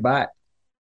continue to give back.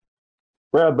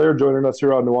 Brad Laird joining us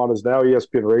here on Nuanez Now,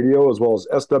 ESPN Radio, as well as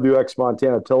SWX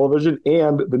Montana Television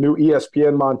and the new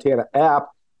ESPN Montana app.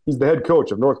 He's the head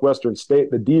coach of Northwestern State.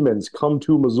 The Demons come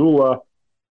to Missoula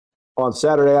on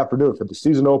Saturday afternoon for the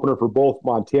season opener for both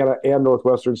Montana and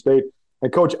Northwestern State.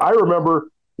 And, Coach, I remember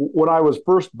when I was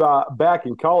first back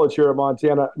in college here at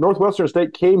Montana, Northwestern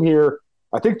State came here,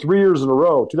 I think 3 years in a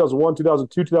row, 2001,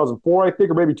 2002, 2004, I think,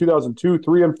 or maybe 2002,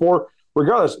 3, and 4.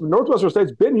 Regardless, Northwestern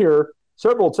State's been here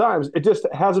several times. It just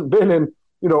hasn't been in,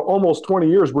 almost 20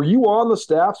 years. Were you on the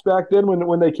staffs back then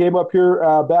when they came up here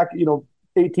back,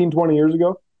 18, 20 years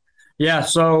ago? Yeah,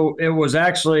 so it was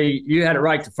actually, you had it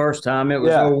right the first time. It was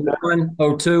 01,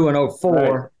 02, and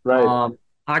 04. Right.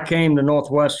 I came to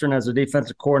Northwestern as a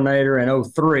defensive coordinator in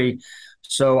 03.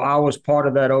 So I was part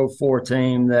of that 04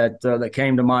 team that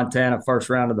came to Montana first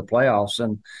round of the playoffs.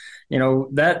 And,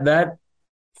 that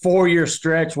 4-year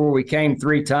stretch where we came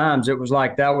 3 times, it was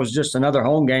like that was just another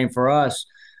home game for us.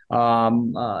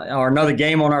 Or another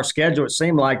game on our schedule, it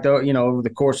seemed like, over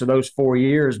the course of those 4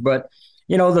 years. But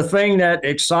the thing that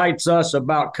excites us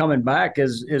about coming back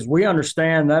is we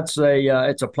understand it's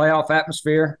a playoff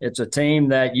atmosphere. It's a team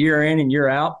that year in and year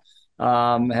out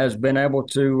has been able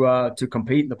to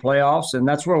compete in the playoffs, and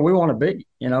that's where we want to be.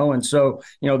 And so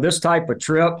this type of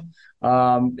trip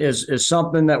is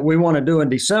something that we want to do in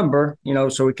December.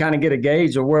 So we kind of get a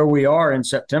gauge of where we are in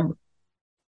September.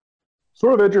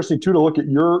 Sort of interesting, too, to look at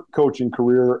your coaching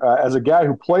career as a guy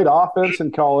who played offense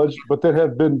in college, but then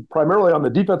have been primarily on the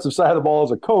defensive side of the ball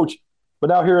as a coach, but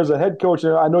now here as a head coach.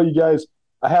 And I know you guys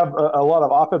have a lot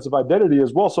of offensive identity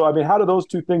as well. So, I mean, how do those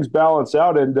two things balance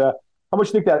out? And how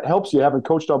much do you think that helps you, having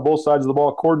coached on both sides of the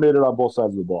ball, coordinated on both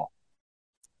sides of the ball?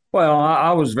 Well,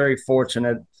 I was very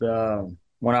fortunate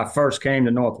when I first came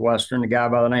to Northwestern. A guy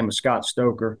by the name of Scott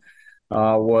Stoker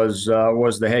was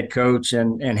the head coach,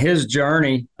 and his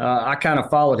journey, I kind of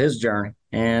followed his journey.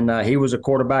 And he was a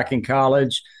quarterback in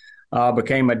college,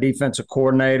 became a defensive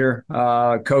coordinator,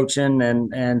 coaching,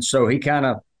 and so he kind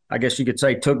of, I guess you could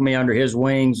say, took me under his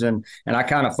wings, and I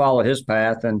kind of followed his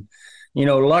path. And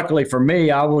luckily for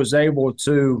me, I was able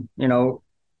to,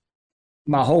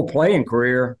 my whole playing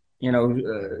career,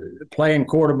 playing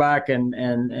quarterback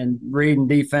and reading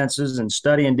defenses and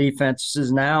studying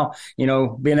defenses now,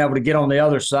 being able to get on the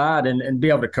other side and be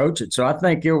able to coach it. So I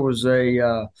think it was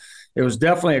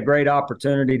definitely a great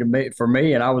opportunity for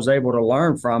me, and I was able to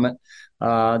learn from it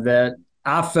that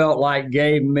I felt like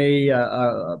gave me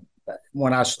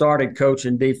when I started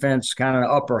coaching defense kind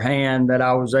of upper hand, that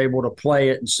I was able to play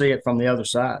it and see it from the other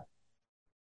side.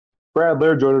 Brad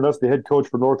Laird joining us, the head coach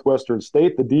for Northwestern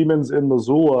State. The Demons in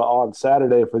Missoula on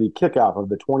Saturday for the kickoff of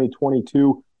the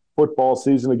 2022 football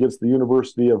season against the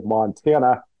University of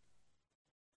Montana.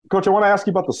 Coach, I want to ask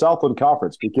you about the Southland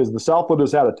Conference, because the Southland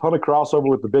has had a ton of crossover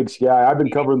with the Big Sky. I've been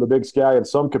covering the Big Sky in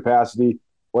some capacity,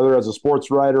 whether as a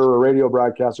sports writer or a radio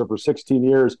broadcaster, for 16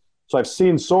 years. So I've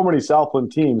seen so many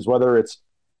Southland teams, whether it's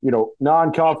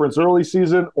non-conference early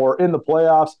season or in the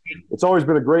playoffs. It's always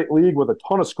been a great league with a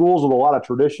ton of schools with a lot of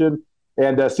tradition,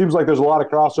 and it seems like there's a lot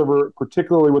of crossover,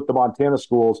 particularly with the Montana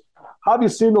schools. How have you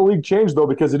seen the league change, though?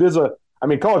 Because it is a I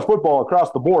mean, college football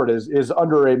across the board is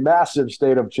under a massive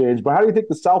state of change. But how do you think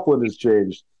the Southland has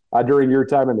changed during your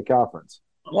time in the conference?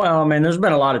 Well, I mean, there's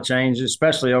been a lot of changes,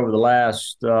 especially over the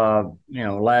last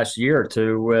year or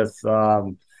two with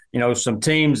some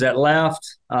teams that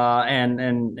left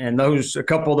and those a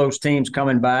couple of those teams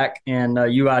coming back, and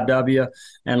UIW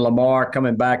and Lamar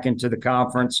coming back into the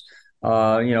conference.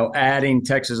 Adding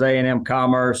Texas A&M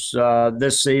Commerce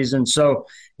this season. So,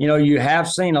 you have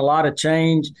seen a lot of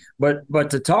change, but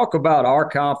to talk about our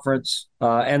conference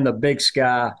and the Big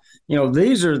Sky,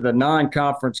 these are the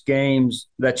non-conference games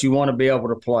that you want to be able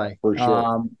to play. For sure.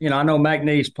 I know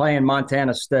McNeese playing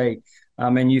Montana State. I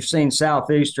mean, you've seen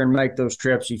Southeastern make those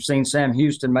trips. You've seen Sam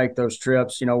Houston make those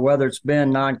trips, whether it's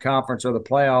been non-conference or the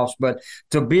playoffs. But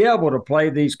to be able to play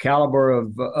these caliber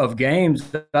of games,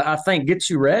 I think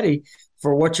gets you ready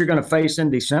for what you're going to face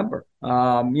in December,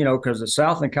 because the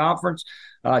Southland Conference,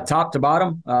 top to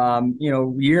bottom,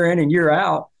 year in and year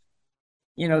out,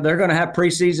 they're going to have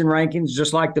preseason rankings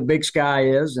just like the Big Sky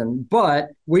is. But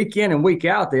week in and week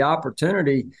out, the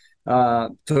opportunity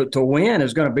to win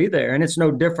is going to be there, and it's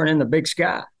no different in the Big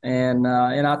Sky. And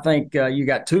I think you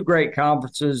got two great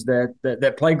conferences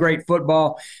that play great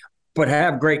football, but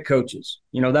have great coaches.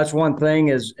 That's one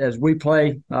thing as we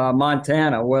play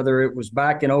Montana, whether it was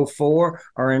back in 2004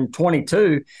 or in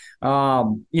 22,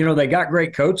 they got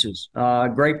great coaches,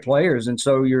 great players, and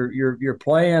so you're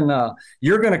playing.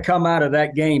 You're going to come out of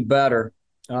that game better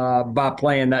by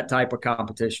playing that type of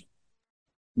competition.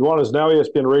 Nuanez Now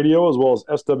ESPN Radio, as well as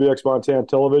SWX Montana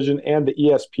Television and the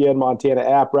ESPN Montana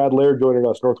app. Brad Laird joining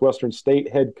us, Northwestern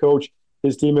State head coach,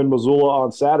 his team in Missoula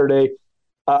on Saturday.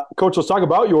 Coach, let's talk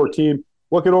about your team.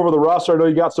 Looking over the roster, I know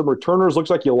you got some returners. Looks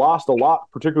like you lost a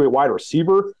lot, particularly wide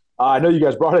receiver. I know you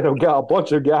guys brought in a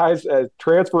bunch of guys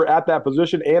transfer at that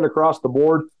position and across the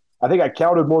board. I think I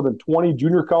counted more than 20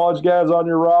 junior college guys on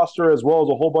your roster, as well as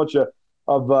a whole bunch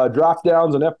of drop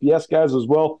downs and FBS guys as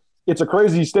well. It's a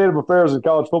crazy state of affairs in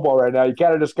college football right now. You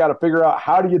kind of just got to figure out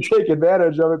how do you take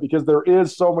advantage of it, because there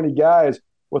is so many guys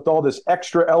with all this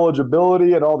extra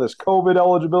eligibility and all this COVID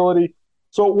eligibility.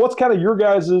 So what's kind of your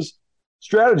guys'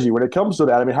 strategy when it comes to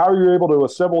that? I mean, how are you able to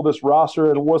assemble this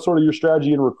roster, and what's sort of your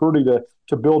strategy in recruiting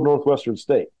to build Northwestern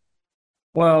State?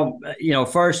 Well,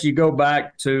 first you go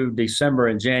back to December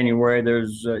and January.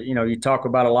 There's, you talk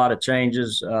about a lot of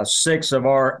changes. 6 of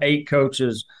our 8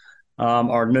 coaches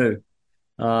are new.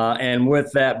 And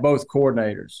with that, both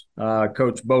coordinators,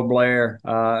 Coach Bo Blair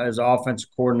as offensive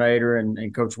coordinator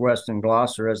and Coach Weston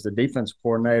Glosser as the defensive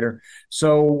coordinator.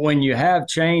 So when you have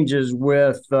changes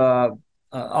with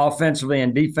offensively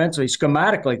and defensively,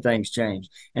 schematically things change.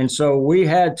 And so we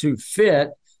had to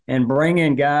fit and bring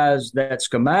in guys that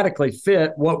schematically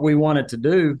fit what we wanted to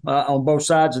do on both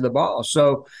sides of the ball.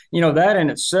 So, that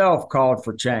in itself called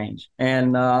for change.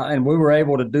 And we were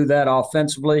able to do that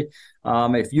offensively.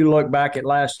 If you look back at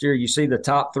last year, you see the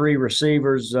top 3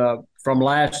 receivers from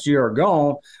last year are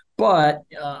gone. But,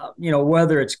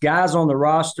 whether it's guys on the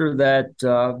roster that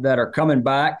are coming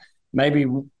back, maybe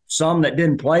some that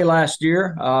didn't play last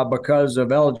year because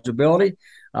of eligibility,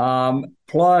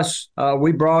 plus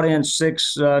we brought in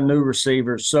 6 new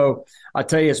receivers. So I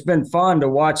tell you, it's been fun to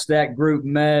watch that group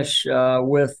mesh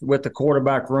with the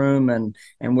quarterback room and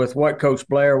with what Coach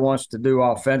Blair wants to do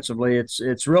offensively.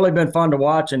 It's really been fun to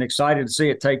watch and excited to see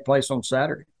it take place on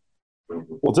Saturday.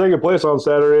 Well, taking place on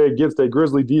Saturday against a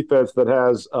Grizzly defense that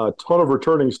has a ton of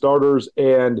returning starters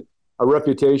and a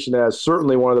reputation as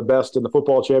certainly one of the best in the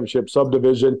football championship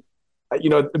subdivision.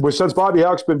 Since Bobby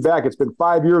Hauck's been back, it's been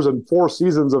 5 years and 4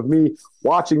 seasons of me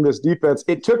watching this defense.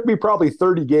 It took me probably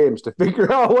 30 games to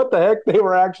figure out what the heck they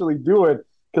were actually doing,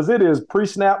 because it is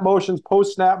pre-snap motions,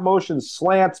 post-snap motions,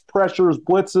 slants, pressures,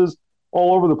 blitzes,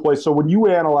 all over the place. So when you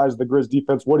analyze the Grizz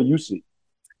defense, what do you see?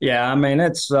 Yeah, I mean,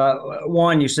 it's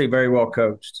one, you see very well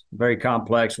coached, very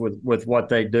complex with what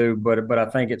they do, but I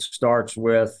think it starts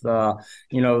with the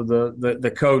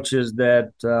coaches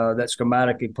that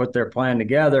schematically put their plan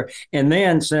together, and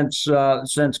then since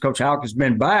Coach Hauck has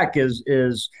been back,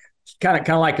 is kind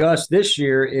of like us this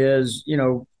year is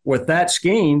with that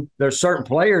scheme, there's certain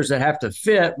players that have to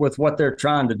fit with what they're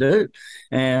trying to do.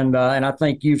 And I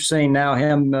think you've seen now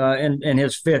him in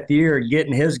his 5th year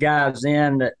getting his guys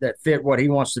in that fit what he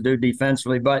wants to do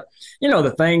defensively. But,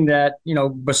 the thing that,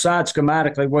 besides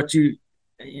schematically, what you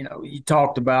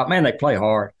talked about, man, they play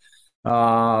hard.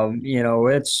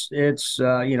 It's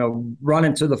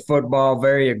running to the football,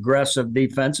 very aggressive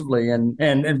defensively and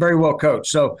very well coached.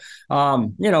 So,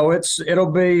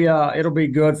 it'll be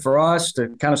good for us to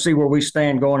kind of see where we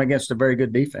stand going against a very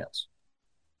good defense.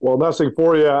 Well, nothing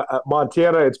for you at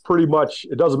Montana. It's pretty much,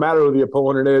 it doesn't matter who the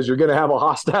opponent is. You're going to have a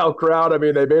hostile crowd. I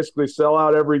mean, they basically sell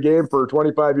out every game for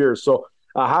 25 years. So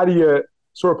how do you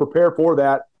sort of prepare for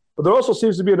that? But there also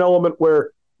seems to be an element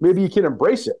where maybe you can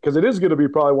embrace it, because it is going to be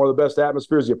probably one of the best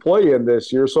atmospheres you play in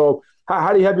this year. So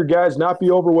how do you have your guys not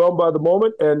be overwhelmed by the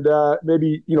moment and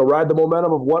maybe, ride the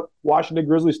momentum of what Washington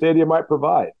Grizzly Stadium might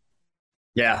provide?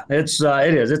 Yeah, it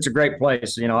is. It's a great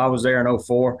place. I was there in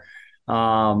 2004.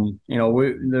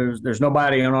 There's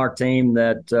nobody on our team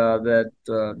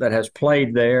that has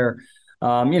played there.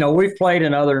 We've played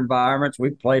in other environments.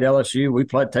 We've played LSU. We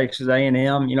played Texas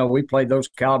A&M. We played those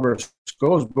caliber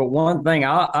schools. But one thing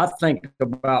I think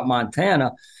about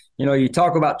Montana, you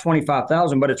talk about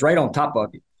 25,000, but it's right on top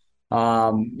of you.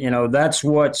 That's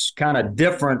what's kind of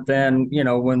different than,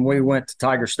 when we went to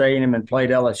Tiger Stadium and played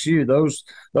LSU. Those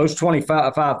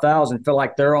 25,000 feel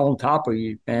like they're on top of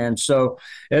you. And so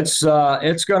it's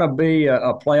going to be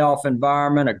a playoff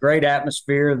environment, a great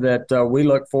atmosphere that we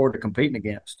look forward to competing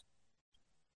against.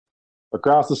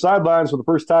 Across the sidelines for the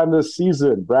first time this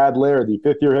season, Brad Laird, the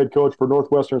fifth-year head coach for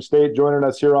Northwestern State, joining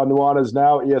us here on Nuanez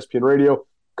Now, ESPN Radio.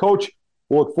 Coach,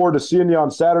 we'll look forward to seeing you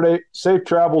on Saturday. Safe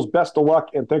travels, best of luck,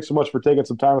 and thanks so much for taking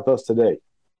some time with us today.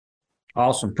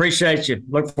 Awesome. Appreciate you.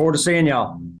 Look forward to seeing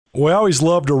y'all. We always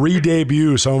love to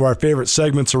re-debut some of our favorite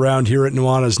segments around here at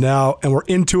Nuanez Now, and we're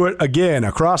into it again,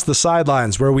 Across the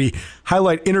Sidelines, where we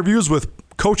highlight interviews with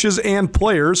coaches and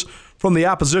players from the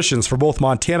oppositions for both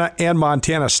Montana and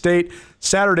Montana State.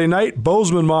 Saturday night,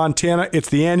 Bozeman, Montana. It's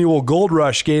the annual Gold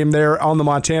Rush game there on the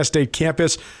Montana State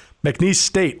campus. McNeese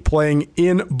State playing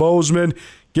in Bozeman.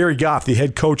 Gary Goff, the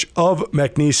head coach of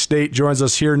McNeese State, joins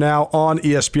us here now on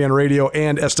ESPN Radio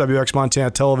and SWX Montana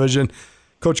Television.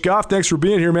 Coach Goff, thanks for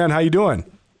being here, man. How you doing?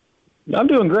 I'm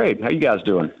doing great. How you guys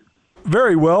doing?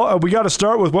 Very well. We got to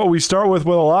start with what we start with a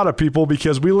lot of people,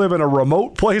 because we live in a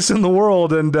remote place in the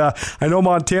world, and I know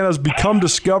Montana's become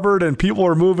discovered and people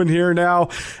are moving here now.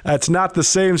 It's not the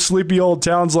same sleepy old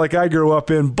towns like I grew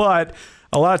up in, but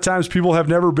a lot of times people have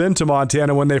never been to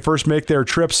Montana when they first make their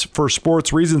trips for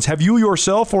sports reasons. Have you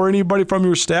yourself or anybody from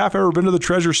your staff ever been to the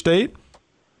Treasure State?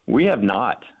 We have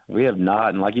not.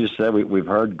 And like you said, we've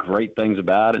heard great things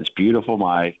about it. It's beautiful.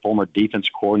 My former defense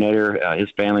coordinator, his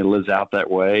family lives out that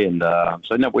way. And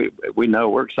so no, we know,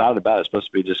 we're excited about it. It's supposed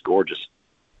to be just gorgeous.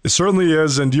 It certainly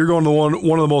is. And you're going to one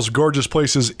of the most gorgeous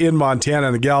places in Montana,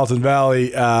 in the Gallatin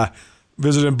Valley,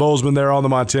 visiting Bozeman there on the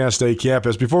Montana State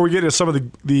campus. Before we get into some of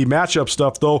the matchup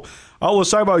stuff, though, let's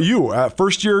talk about you.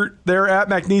 First year there at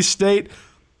McNeese State.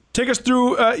 Take us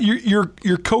through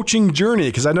your coaching journey,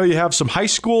 because I know you have some high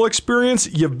school experience.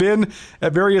 You've been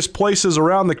at various places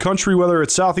around the country, whether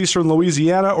it's southeastern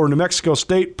Louisiana or New Mexico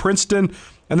State, Princeton,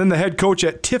 and then the head coach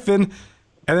at Tiffin,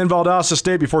 and then Valdosta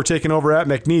State before taking over at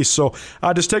McNeese. So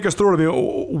just take us through it. I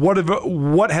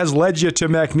mean, what has led you to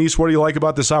McNeese? What do you like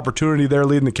about this opportunity there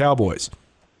leading the Cowboys?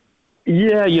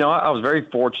 Yeah, I was very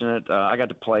fortunate. I got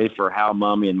to play for Hal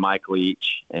Mumme and Mike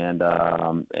Leach, and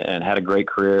had a great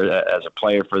career as a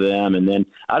player for them. And then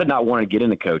I did not want to get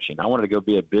into coaching. I wanted to go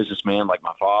be a businessman like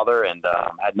my father, and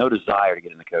had no desire to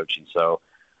get into coaching. So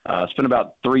I spent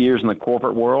about 3 years in the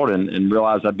corporate world and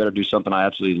realized I'd better do something I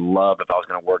absolutely love if I was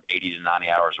going to work 80 to 90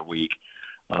 hours a week.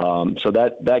 So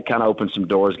that kind of opened some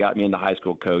doors, got me into high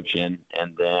school coaching,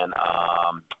 and then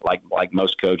like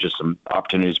most coaches, some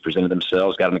opportunities presented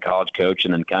themselves, got into college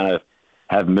coaching, and kind of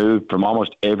have moved from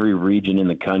almost every region in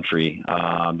the country.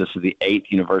 This is the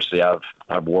 8th university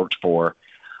I've worked for,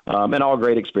 and all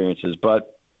great experiences.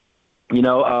 But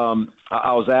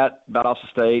I was at Valdosta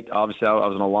State. Obviously, I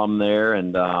was an alum there,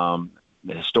 and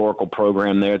the historical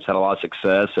program there. It's had a lot of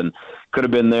success, and could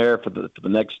have been there for the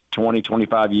next 20,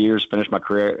 25 years, finished my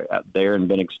career out there and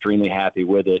been extremely happy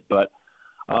with it. But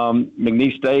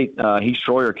McNeese State, Heath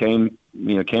Schroyer came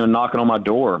knocking on my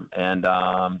door, and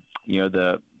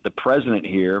the president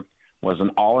here was an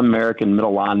All-American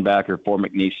middle linebacker for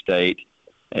McNeese State,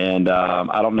 and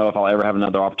I don't know if I'll ever have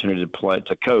another opportunity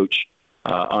to coach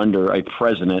under a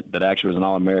president that actually was an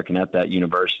All-American at that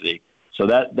university. So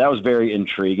that was very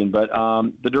intriguing. But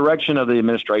the direction of the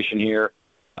administration here,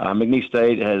 McNeese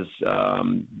State has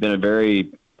been a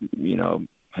very,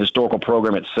 historical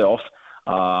program itself,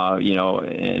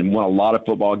 and won a lot of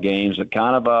football games that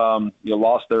kind of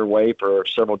lost their way for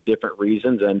several different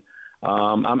reasons. And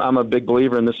I'm a big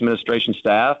believer in this administration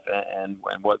staff and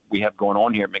what we have going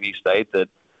on here at McNeese State, that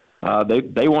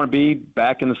they want to be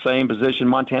back in the same position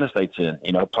Montana State's in,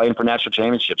 playing for national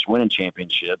championships, winning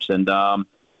championships. And,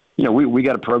 we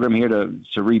got a program here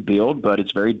to rebuild, but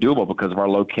it's very doable because of our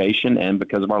location and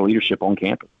because of our leadership on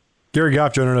campus. Gary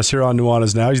Goff joining us here on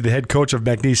Nuanez Now. He's the head coach of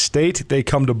McNeese State. They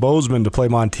come to Bozeman to play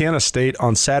Montana State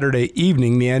on Saturday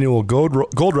evening, the annual Gold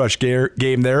Rush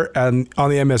game there on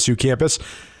the MSU campus.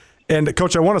 And,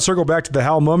 Coach, I want to circle back to the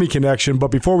Hal Mumme connection,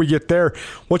 but before we get there,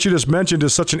 what you just mentioned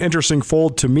is such an interesting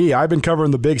fold to me. I've been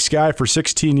covering the Big Sky for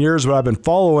 16 years, but I've been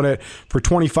following it for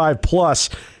 25 plus.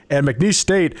 And McNeese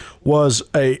State was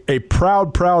a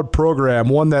proud program,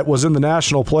 one that was in the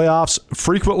national playoffs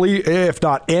frequently, if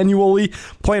not annually,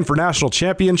 playing for national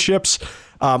championships.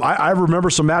 I remember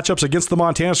some matchups against the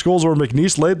Montana schools where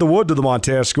McNeese laid the wood to the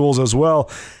Montana schools as well.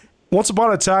 Once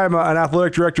upon a time, an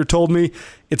athletic director told me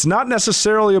it's not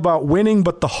necessarily about winning,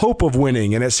 but the hope of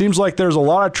winning. And it seems like there's a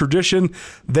lot of tradition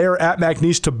there at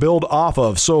McNeese to build off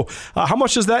of. So how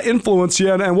much does that influence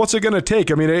you, and what's it going to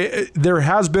take? I mean, there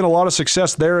has been a lot of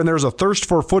success there, and there's a thirst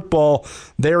for football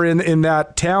there in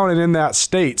that town and in that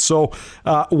state. So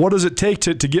what does it take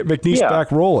to get McNeese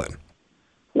back rolling?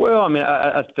 Well, I mean,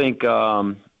 I think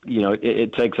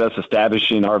it takes us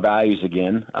establishing our values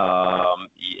again,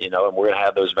 and we're going to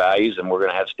have those values, and we're going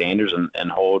to have standards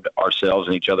and hold ourselves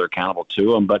and each other accountable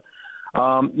to them. But,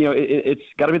 it's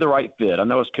got to be the right fit. I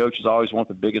know as coaches always want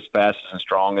the biggest, fastest, and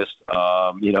strongest,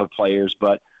 players,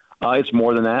 but it's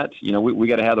more than that. We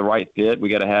got to have the right fit. We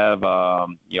got to have,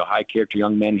 high character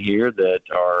young men here that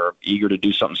are eager to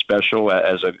do something special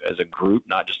as a group,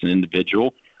 not just an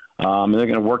individual. And they're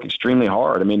going to work extremely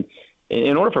hard. I mean,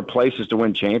 in order for places to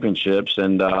win championships,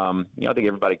 and I think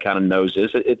everybody kind of knows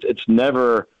this, it's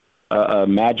never a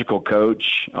magical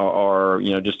coach or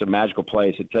just a magical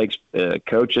place. It takes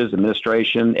coaches,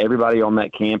 administration, everybody on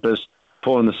that campus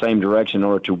pulling in the same direction in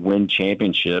order to win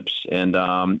championships. And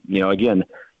again,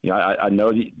 I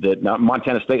know that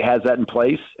Montana State has that in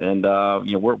place, and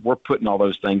we're putting all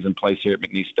those things in place here at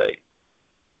McNeese State.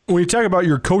 When you talk about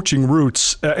your coaching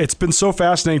roots, it's been so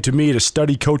fascinating to me to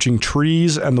study coaching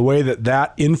trees and the way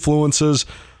that influences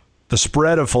the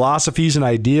spread of philosophies and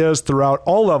ideas throughout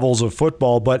all levels of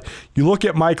football. But you look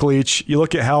at Mike Leach, you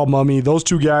look at Hal Mumme, those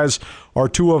two guys are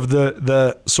two of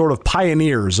the sort of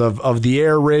pioneers of the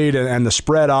air raid and the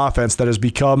spread offense that has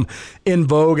become in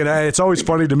vogue. And it's always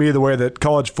funny to me the way that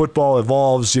college football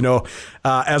evolves.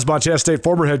 As Montana State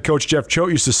former head coach Jeff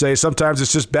Choate used to say, sometimes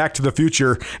it's just back to the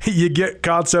future. You get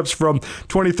concepts from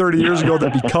 20, 30 years ago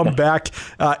that become back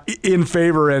in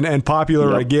favor and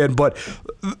popular again. But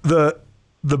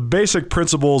the basic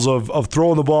principles of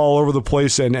throwing the ball all over the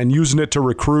place and using it to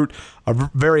recruit a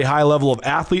very high level of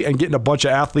athlete and getting a bunch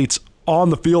of athletes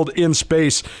on the field in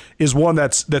space is one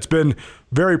that's been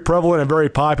very prevalent and very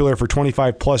popular for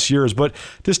 25 plus years. But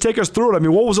just take us through it. I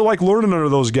mean, what was it like learning under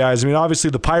those guys? I mean, obviously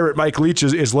the Pirate Mike Leach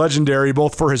is legendary,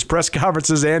 both for his press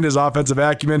conferences and his offensive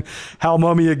acumen. Hal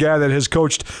Mumme, a guy that has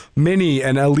coached many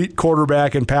an elite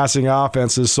quarterback and passing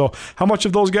offenses. So how much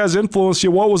of those guys influenced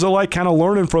you? What was it like kind of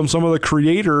learning from some of the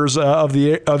creators of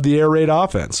the air raid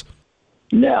offense?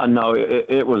 Yeah, no,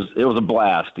 it was a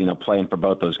blast, playing for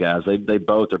both those guys. They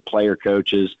both are player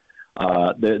coaches.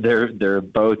 They're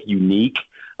both unique.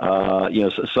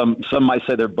 Some might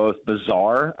say they're both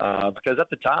bizarre because at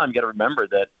the time you got to remember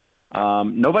that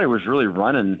nobody was really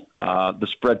running the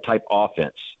spread type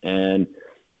offense, and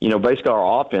basically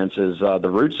our offense is the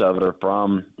roots of it are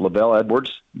from Lavelle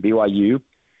Edwards, BYU,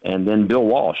 and then Bill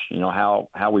Walsh.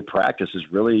 How we practice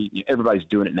is really everybody's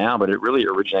doing it now, but it really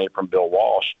originated from Bill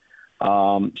Walsh.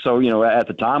 So, at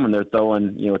the time when they're throwing,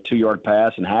 a 2-yard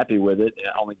pass and happy with it,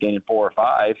 only gaining 4 or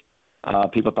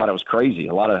 5, people thought it was crazy.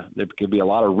 There could be a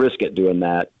lot of risk at doing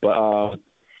that, but,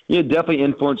 it definitely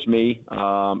influenced me.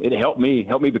 It helped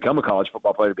me become a college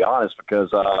football player, to be honest, because,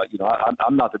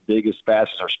 I'm not the biggest,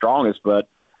 fastest, or strongest, but,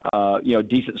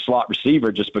 decent slot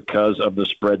receiver just because of the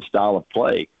spread style of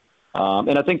play.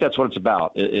 And I think that's what it's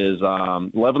about is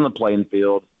leveling the playing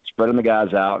field, spreading the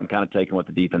guys out, and kind of taking what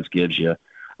the defense gives you.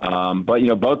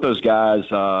 But both those guys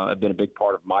have been a big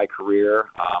part of my career.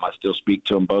 I still speak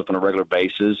to them both on a regular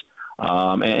basis,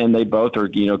 and they both are,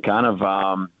 kind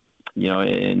of,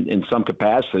 in some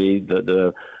capacity,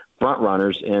 the front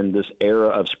runners in this era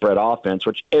of spread offense,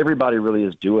 which everybody really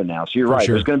is doing now. So you're right.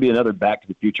 Sure. There's going to be another Back to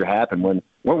the Future happen when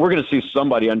we're going to see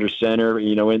somebody under center,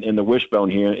 in the wishbone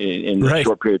here in a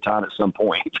short period of time at some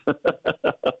point.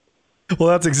 Well,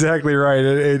 that's exactly right.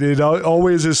 It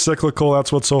always is cyclical.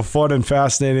 That's what's so fun and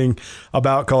fascinating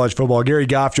about college football. Gary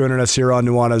Goff joining us here on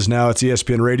Nuanez Now. It's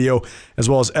ESPN Radio, as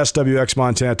well as SWX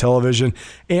Montana Television,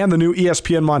 and the new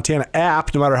ESPN Montana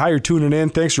app. No matter how you're tuning in,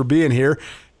 thanks for being here.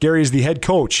 Gary is the head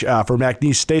coach for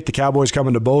McNeese State. The Cowboys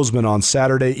coming to Bozeman on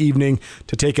Saturday evening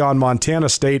to take on Montana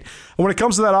State. And when it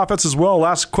comes to that offense as well,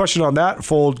 last question on that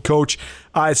fold, Coach.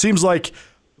 It seems like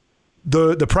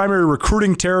the primary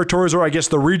recruiting territories, or I guess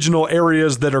the regional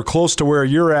areas that are close to where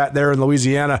you're at there in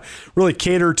Louisiana, really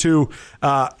cater to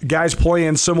guys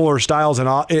playing similar styles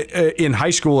in high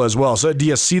school as well. So do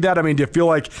you see that? I mean, do you feel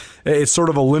like it's sort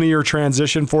of a linear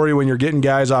transition for you when you're getting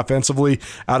guys offensively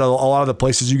out of a lot of the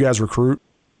places you guys recruit?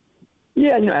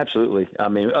 Yeah, absolutely. I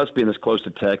mean, us being this close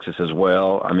to Texas as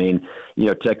well. I mean,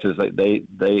 Texas, I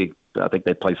think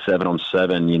they play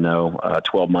 7-on-7,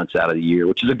 12 months out of the year,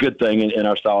 which is a good thing in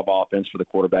our style of offense for the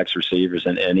quarterbacks, receivers,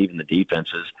 and even the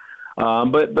defenses.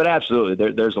 But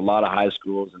absolutely, there's a lot of high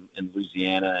schools in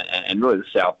Louisiana and really the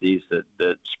Southeast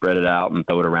that spread it out and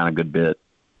throw it around a good bit.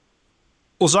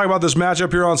 Let's talk about this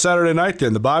matchup here on Saturday night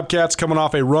then. The Bobcats coming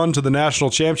off a run to the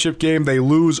national championship game. They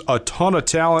lose a ton of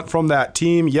talent from that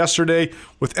team yesterday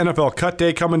with NFL Cut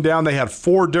Day coming down. They had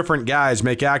 4 different guys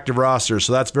make active rosters,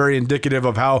 so that's very indicative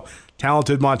of how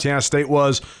talented Montana State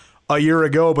was a year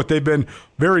ago, but they've been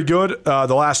very good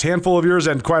the last handful of years,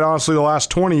 and quite honestly the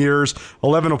last 20 years,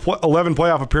 11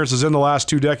 playoff appearances in the last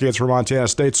 2 decades for Montana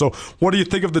State. So what do you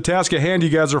think of the task at hand you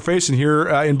guys are facing here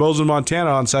in Bozeman,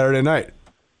 Montana on Saturday night?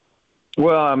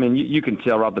 Well, I mean, you can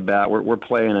tell right off the bat we're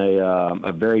playing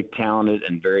a very talented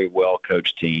and very well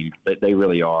coached team. They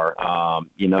really are.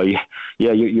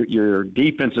 Your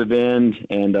defensive end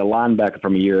and a linebacker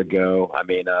from a year ago. I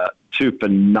mean, 2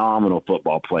 phenomenal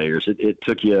football players. It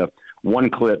took you one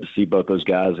clip to see both those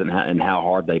guys and how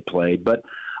hard they played. But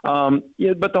but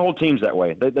the whole team's that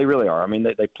way. They really are. I mean,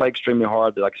 they play extremely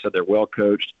hard. Like I said, they're well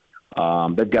coached.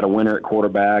 They've got a winner at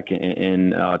quarterback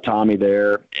in Tommy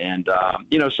there, and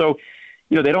so.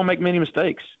 They don't make many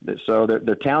mistakes. So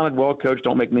they're talented, well coached,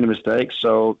 don't make many mistakes.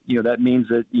 So, that means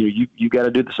that you got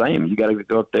to do the same. You got to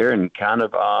go up there and kind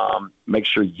of make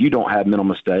sure you don't have mental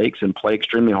mistakes and play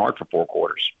extremely hard for 4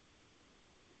 quarters.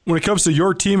 When it comes to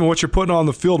your team and what you're putting on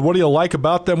the field, what do you like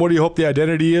about them? What do you hope the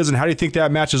identity is, and how do you think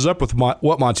that matches up with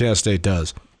what Montana State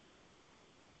does?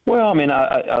 Well, I mean,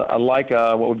 I like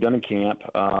what we've done in camp.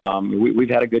 We've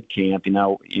had a good camp.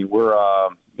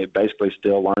 We're basically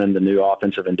still learning the new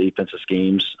offensive and defensive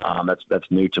schemes. That's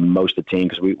new to most of the team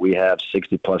because we have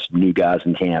 60-plus new guys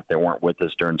in camp that weren't with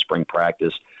us during spring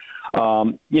practice.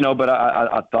 But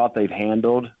I thought they've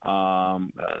handled a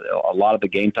lot of the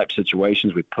game-type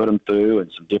situations we put them through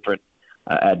and some different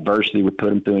adversity we put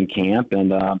them through in camp.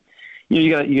 And, you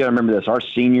got to remember this. Our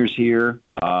seniors here,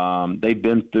 they've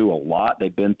been through a lot.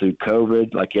 They've been through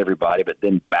COVID like everybody, but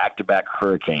then back-to-back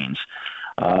hurricanes.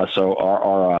 So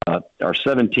our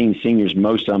 17 seniors,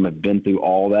 most of them have been through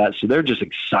all that. So they're just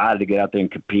excited to get out there and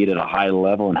compete at a high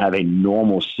level and have a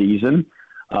normal season.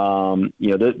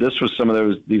 This was some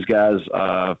of these guys'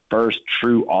 first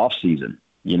true off season.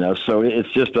 So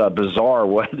it's just bizarre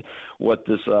what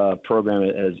this program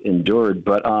has endured.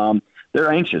 But they're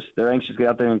anxious. They're anxious to get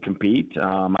out there and compete.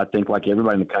 I think like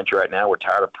everybody in the country right now, we're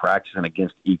tired of practicing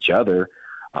against each other.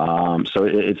 So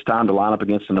it's time to line up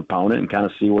against an opponent and kind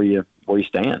of see where you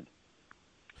stand.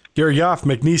 Gary Goff,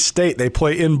 McNeese State, they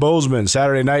play in Bozeman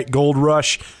Saturday night, Gold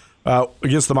Rush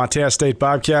against the Montana State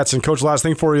Bobcats. And, Coach, last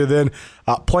thing for you then,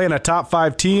 playing a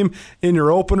top-5 team in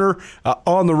your opener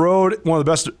on the road, one of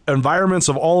the best environments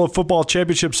of all of football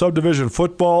championship subdivision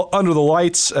football, under the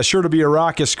lights, sure to be a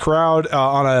raucous crowd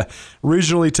on a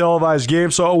regionally televised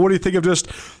game. So what do you think of just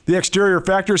the exterior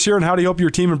factors here, and how do you hope your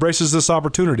team embraces this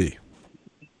opportunity?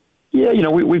 Yeah,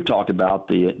 we've talked about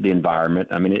the environment.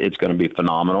 I mean, it's going to be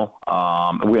phenomenal.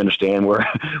 We understand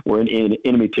we're in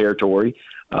enemy territory.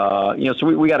 So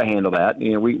we got to handle that.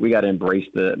 We got to embrace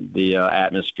the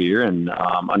atmosphere and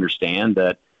understand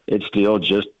that it's still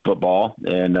just football,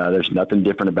 and there's nothing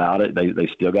different about it. They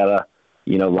still got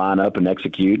to line up and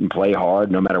execute and play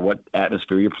hard, no matter what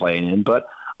atmosphere you're playing in. But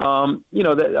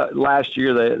last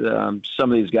year,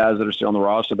 some of these guys that are still on the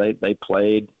roster, they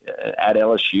played at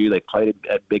LSU. They played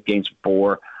at big games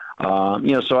before.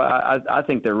 So I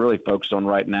think they're really focused on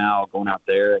right now going out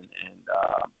there and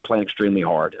playing extremely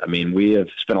hard. I mean, we have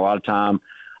spent a lot of time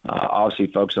obviously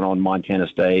focusing on Montana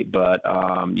State, but,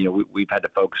 we've had to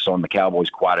focus on the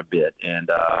Cowboys quite a bit, and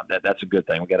that's a good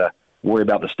thing. We got to worry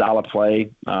about the style of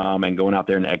play and going out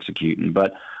there and executing.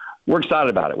 But we're excited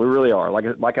about it. We really are.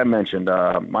 Like I mentioned,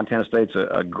 Montana State's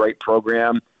a great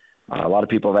program. A lot of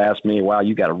people have asked me, wow,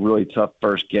 you got a really tough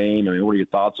first game. I mean, what are your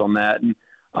thoughts on that? And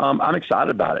I'm excited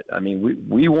about it. I mean,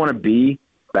 we want to be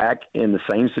back in the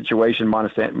same situation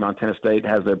Montana State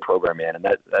has their program in, and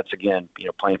that's again,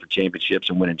 playing for championships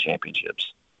and winning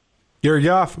championships. Gary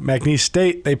Goff, McNeese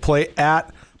State, they play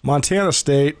at Montana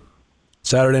State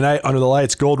Saturday night under the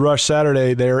lights. Gold Rush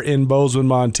Saturday there in Bozeman,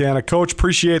 Montana. Coach,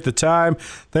 appreciate the time.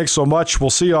 Thanks so much. We'll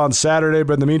see you on Saturday,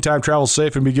 but in the meantime, travel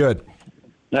safe and be good.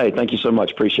 Hey, thank you so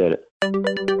much. Appreciate it.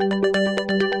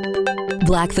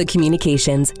 Blackfoot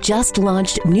Communications just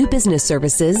launched new business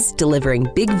services delivering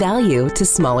big value to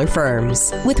smaller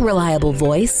firms. With reliable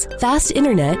voice, fast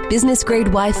internet, business-grade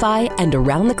Wi-Fi, and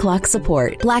around-the-clock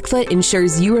support, Blackfoot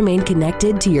ensures you remain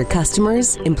connected to your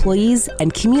customers, employees,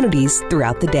 and communities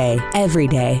throughout the day, every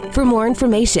day. For more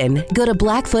information, go to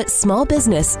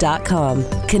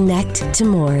blackfootsmallbusiness.com. Connect to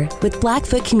more with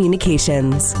Blackfoot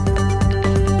Communications.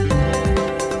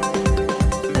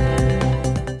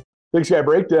 Big Sky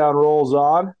Breakdown rolls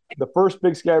on. The first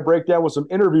Big Sky Breakdown with some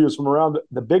interviews from around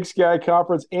the Big Sky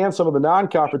Conference and some of the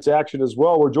non-conference action as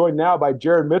well. We're joined now by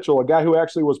Jarrett Mitchell, a guy who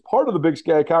actually was part of the Big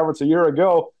Sky Conference a year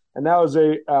ago and now is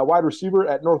a wide receiver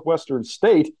at Northwestern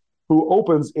State, who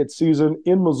opens its season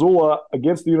in Missoula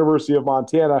against the University of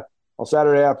Montana on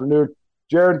Saturday afternoon.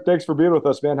 Jaren, thanks for being with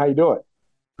us, man. How you doing?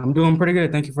 I'm doing pretty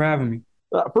good. Thank you for having me.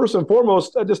 First and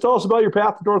foremost, just tell us about your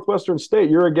path to Northwestern State.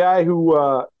 You're a guy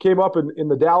who came up in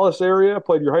the Dallas area,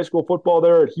 played your high school football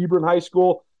there at Hebron High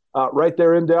School, right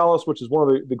there in Dallas, which is one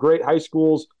of the great high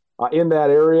schools in that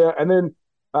area. And then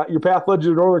your path led you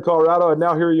to Northern Colorado, and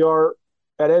now here you are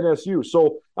at NSU.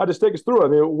 So just take us through it. I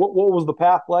mean, what was the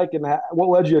path like, and what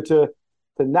led you to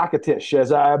Natchitoches?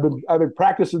 As I've been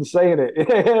practicing saying it.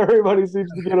 Everybody seems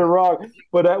to get it wrong.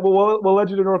 But what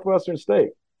led you to Northwestern State?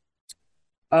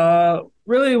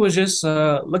 Really, it was just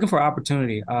looking for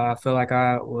opportunity. I feel like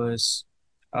I was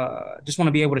just want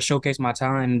to be able to showcase my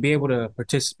talent and be able to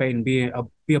participate and be a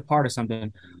part of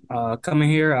something. Coming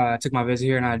here, I took my visit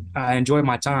here, and I enjoyed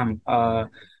my time.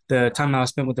 The time that I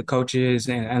spent with the coaches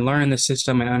and learning the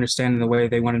system and understanding the way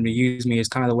they wanted to use me is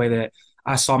kind of the way that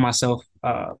I saw myself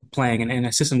playing, and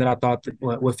a system that I thought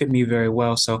would fit me very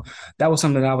well. So that was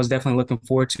something that I was definitely looking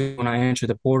forward to when I entered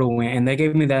the portal, and they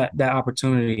gave me that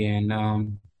opportunity, and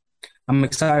I'm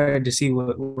excited to see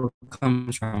what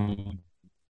comes from.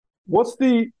 What's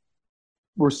the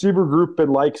receiver group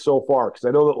been like so far? Because I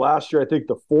know that last year, I think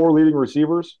the 4 leading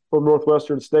receivers from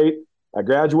Northwestern State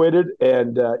graduated,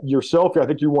 and yourself, I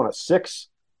think you won 6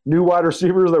 new wide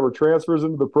receivers that were transfers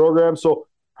into the program. So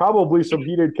probably some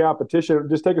heated competition.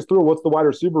 Just take us through what's the wide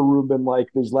receiver room been like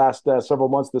these last several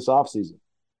months this offseason.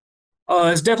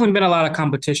 It's definitely been a lot of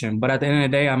competition, but at the end of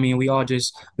the day, I mean, we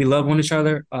love one each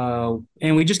other, and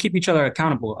we just keep each other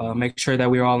accountable. Make sure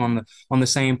that we're all on the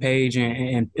same page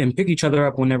and pick each other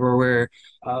up whenever we're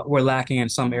lacking in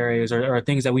some areas or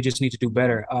things that we just need to do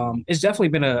better. It's definitely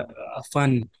been a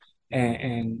fun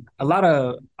and a lot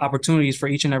of opportunities for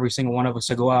each and every single one of us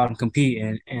to go out and compete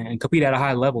and compete at a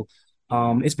high level.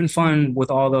 It's been fun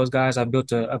with all those guys. I've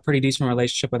built a pretty decent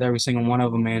relationship with every single one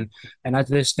of them, and I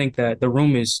just think that the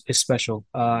room is special.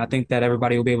 I think that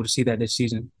everybody will be able to see that this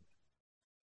season.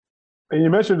 And you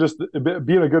mentioned just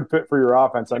being a good fit for your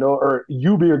offense. I know, or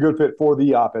you being a good fit for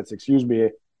the offense, excuse me.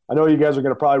 I know you guys are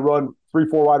going to probably run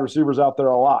 3-4 wide receivers out there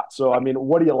a lot. So, I mean,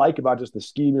 what do you like about just the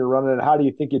scheme you're running, and how do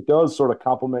you think it does sort of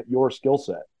complement your skill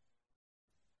set?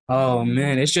 Oh,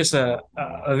 man, it's just a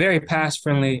very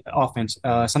pass-friendly offense,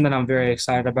 something I'm very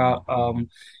excited about,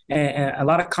 and a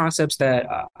lot of concepts that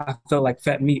I felt like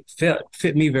fit me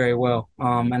very well,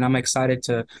 and I'm excited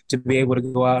to be able to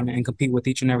go out and compete with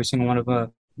each and every single one of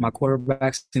my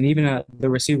quarterbacks and even the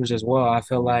receivers as well. I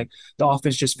feel like the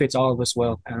offense just fits all of us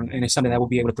well, and it's something that we'll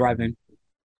be able to thrive in.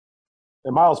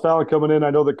 And Miles Fallon coming in, I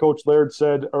know that Coach Laird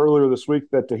said earlier this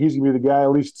week that he's going to be the guy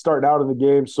at least starting out in the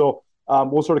game. So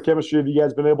what sort of chemistry have you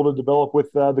guys been able to develop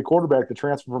with the quarterback, the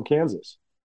transfer from Kansas?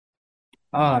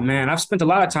 Oh, man, I've spent a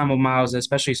lot of time with Miles,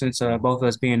 especially since both of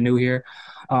us being new here.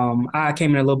 I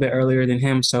came in a little bit earlier than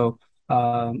him, so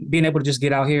being able to just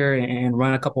get out here and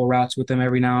run a couple of routes with him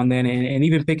every now and then and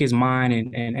even pick his mind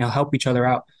and help each other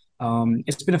out.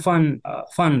 It's been a fun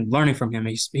learning from him.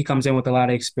 He comes in with a lot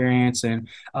of experience, and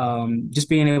just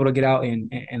being able to get out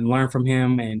and learn from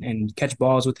him and catch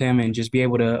balls with him and just be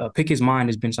able to pick his mind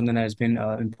has been something that has been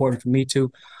important for me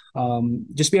too.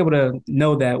 Just be able to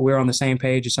know that we're on the same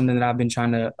page is something that I've been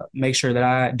trying to make sure that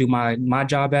I do my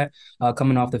job at,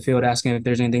 coming off the field, asking if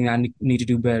there's anything that I need to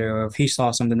do better or if he saw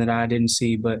something that I didn't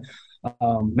see. But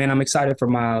man, I'm excited for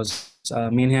Miles.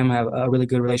 Me and him have a really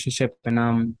good relationship, and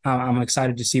I'm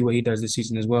excited to see what he does this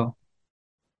season as well.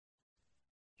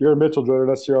 Jarrett Mitchell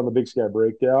joining us here on the Big Sky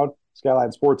Breakdown,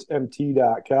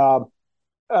 SkylineSportsMT.com.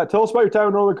 Tell us about your time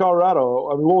in Northern Colorado.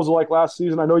 I mean, what was it like last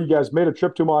season? I know you guys made a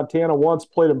trip to Montana once,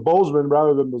 played in Bozeman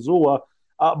rather than Missoula.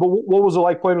 But what was it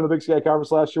like playing in the Big Sky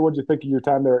Conference last year? What did you think of your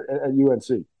time there at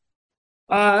UNC?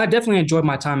 I definitely enjoyed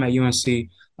my time at UNC.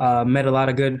 Met a lot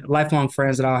of good lifelong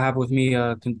friends that I'll have with me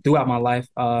throughout my life.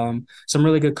 Some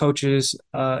really good coaches.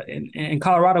 And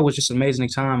Colorado was just an amazing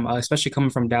time, especially coming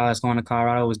from Dallas. Going to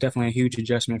Colorado was definitely a huge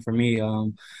adjustment for me.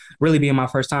 Really being my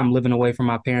first time living away from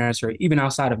my parents or even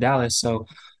outside of Dallas. So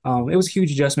it was a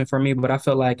huge adjustment for me, but I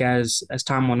felt like as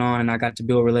time went on and I got to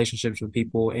build relationships with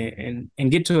people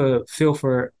and get to a feel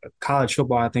for college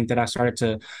football, I think that I started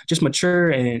to just mature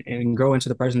and grow into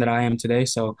the person that I am today.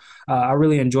 So I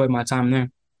really enjoyed my time there.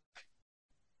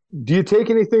 Do you take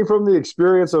anything from the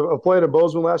experience of playing at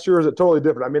Bozeman last year, or is it totally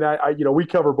different? I mean, we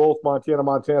cover both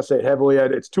Montana State heavily.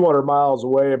 It's 200 miles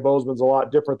away, and Bozeman's a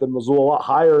lot different than Missoula, a lot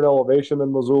higher in elevation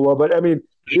than Missoula. But, I mean,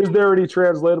 is there any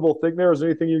translatable thing there? Is there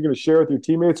anything you're going to share with your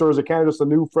teammates, or is it kind of just a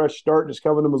new, fresh start just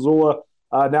coming to Missoula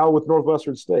now with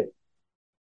Northwestern State?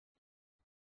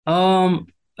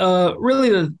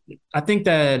 Really, I think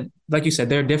that, like you said,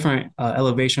 they're different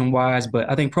elevation-wise, but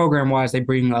I think program-wise, they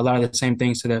bring a lot of the same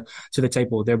things to the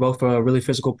table. They're both really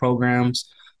physical programs,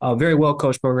 very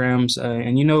well-coached programs,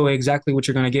 and you know exactly what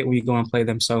you're going to get when you go and play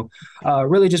them. So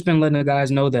really just been letting the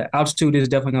guys know that altitude is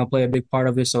definitely going to play a big part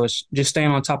of it. So it's just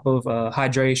staying on top of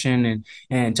hydration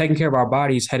and taking care of our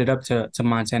bodies headed up to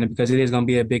Montana, because it is going to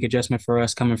be a big adjustment for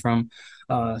us coming from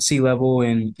sea level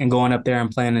and going up there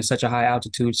and playing at such a high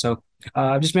altitude. So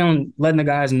I've just been letting the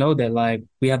guys know that, like,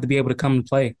 we have to be able to come and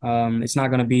play. It's not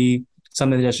going to be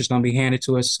something that's just going to be handed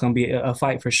to us. It's going to be a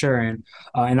fight for sure. And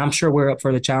I'm sure we're up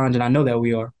for the challenge, and I know that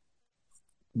we are.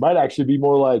 It might actually be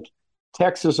more like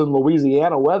Texas and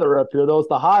Louisiana weather up here, though. It's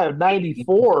the high of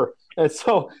 94. And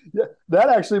so that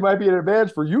actually might be an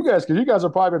advantage for you guys, because you guys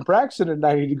have probably been practicing in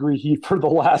 90-degree heat for the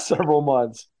last several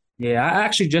months. Yeah, I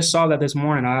actually just saw that this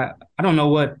morning. I don't know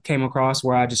what came across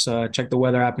where I just checked the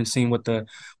weather app and seen what the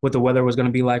weather was going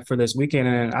to be like for this weekend.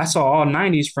 And I saw all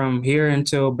 90s from here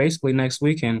until basically next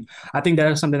week. And I think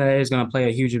that is something that is going to play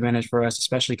a huge advantage for us,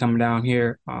 especially coming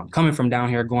from down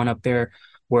here, going up there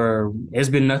where it's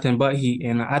been nothing but heat.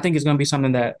 And I think it's going to be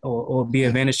something that will be an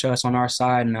advantage to us on our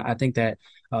side. And I think that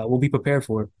we'll be prepared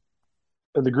for it.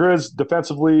 And the Grizz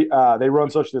defensively, they run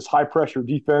such this high-pressure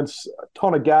defense, a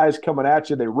ton of guys coming at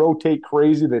you. They rotate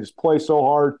crazy. They just play so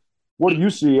hard. What do you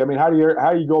see? I mean, how do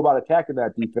you go about attacking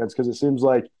that defense? Because it seems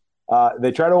like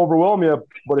they try to overwhelm you,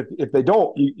 but if they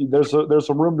don't, there's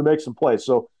some room to make some plays.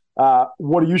 So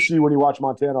what do you see when you watch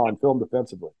Montana on film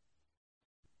defensively?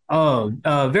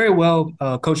 Very well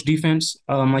coached defense.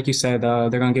 Like you said, they're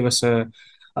going to give us a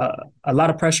lot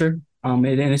of pressure. And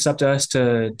it's up to us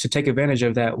to take advantage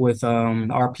of that with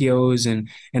RPOs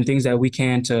and things that we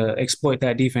can to exploit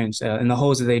that defense and the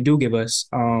holes that they do give us.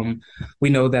 We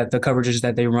know that the coverages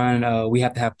that they run, we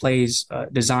have to have plays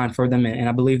designed for them, and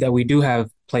I believe that we do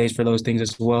have plays for those things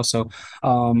as well. So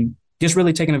just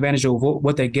really taking advantage of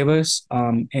what they give us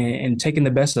and taking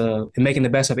the best of and making the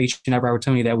best of each and every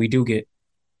opportunity that we do get.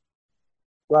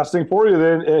 Last thing for you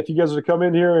then, if you guys are to come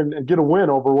in here and get a win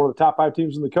over one of the top 5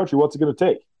 teams in the country, what's it going to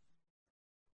take?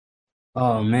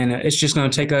 Oh, man, it's just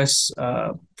going to take us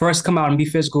for us to come out and be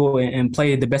physical and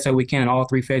play the best that we can in all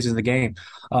 3 phases of the game,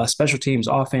 special teams,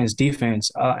 offense,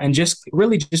 defense, and just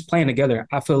really just playing together.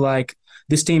 I feel like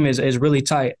this team is really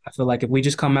tight. I feel like if we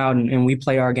just come out and we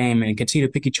play our game and continue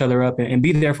to pick each other up and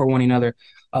be there for one another,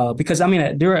 because, I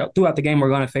mean, throughout the game, we're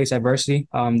going to face adversity.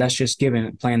 That's just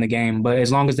given playing the game. But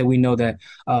as long as that we know that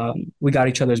we got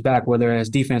each other's back, whether it's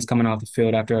defense coming off the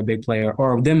field after a big play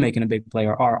or them making a big play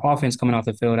or our offense coming off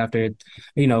the field after,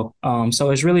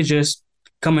 so it's really just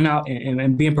coming out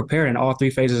and being prepared in all 3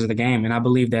 phases of the game. And I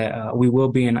believe that we will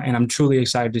be, and I'm truly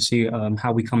excited to see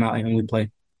how we come out and we play.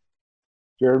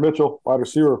 Jarrett Mitchell, wide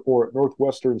receiver for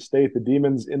Northwestern State, the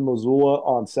Demons in Missoula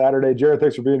on Saturday. Jarrett,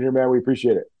 thanks for being here, man. We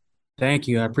appreciate it. Thank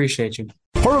you. I appreciate you.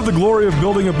 Part of the glory of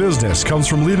building a business comes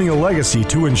from leaving a legacy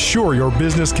to ensure your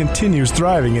business continues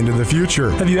thriving into the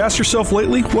future. Have you asked yourself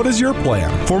lately, what is your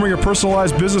plan? Forming a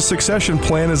personalized business succession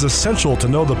plan is essential to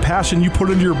know the passion you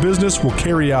put into your business will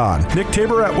carry on. Nick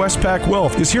Tabor at Westpac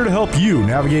Wealth is here to help you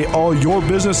navigate all your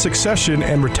business succession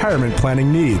and retirement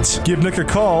planning needs. Give Nick a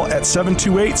call at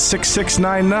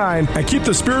 728-6699 and keep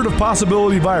the spirit of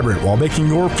possibility vibrant while making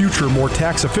your future more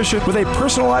tax efficient with a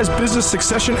personalized business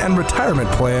succession and retirement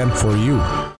plan for you.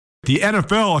 The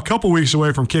NFL a couple weeks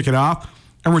away from kicking off,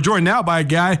 and we're joined now by a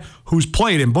guy who's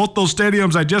played in both those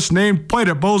stadiums I just named, played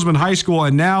at Bozeman High School,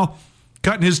 and now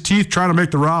cutting his teeth trying to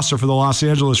make the roster for the Los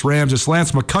Angeles Rams. It's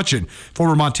Lance McCutcheon,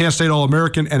 former Montana State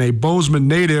All-American and a Bozeman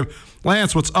native.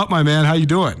 Lance, what's up, my man? How you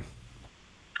doing?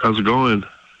 How's it going?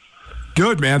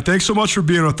 Good, man. Thanks so much for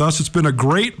being with us. It's been a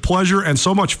great pleasure and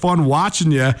so much fun watching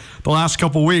you the last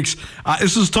couple weeks.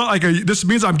 This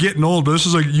means I'm getting old, but this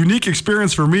is a unique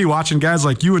experience for me watching guys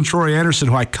like you and Troy Anderson,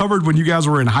 who I covered when you guys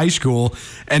were in high school,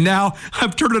 and now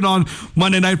I'm turning on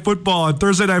Monday Night Football and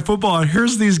Thursday Night Football, and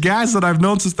here's these guys that I've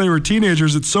known since they were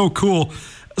teenagers. It's so cool.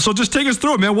 So just take us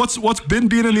through it, man. What's been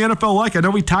being in the NFL like? I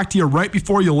know we talked to you right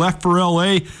before you left for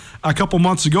LA a couple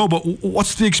months ago, but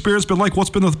what's the experience been like? What's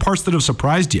been the parts that have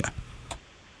surprised you?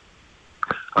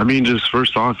 I mean, just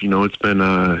first off, it's been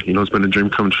a dream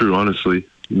come true, honestly.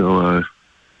 Been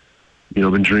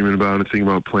dreaming about and thinking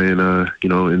about playing,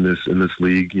 in this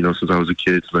league, since I was a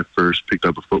kid, since I first picked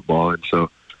up a football. And so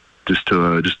just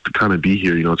to kind of be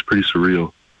here, it's pretty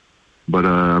surreal. But,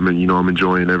 I'm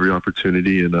enjoying every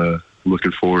opportunity and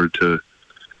looking forward to,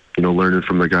 learning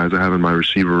from the guys I have in my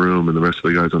receiver room and the rest of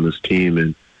the guys on this team.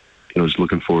 And, just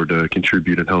looking forward to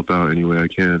contribute and help out any way I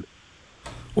can.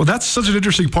 Well, that's such an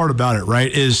interesting part about it, right?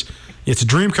 Is it's a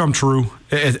dream come true.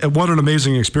 What an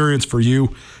amazing experience for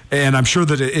you. And I'm sure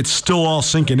that it's still all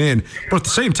sinking in. But at the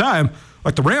same time,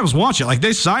 like the Rams want you. Like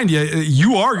they signed you.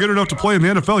 You are good enough to play in the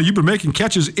NFL. You've been making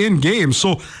catches in games.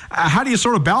 So how do you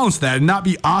sort of balance that and not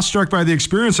be awestruck by the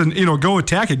experience and, go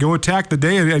attack it, go attack the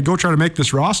day and go try to make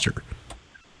this roster?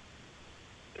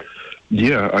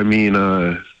 Yeah, I mean,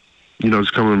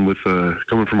 it's coming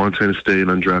from Montana State, an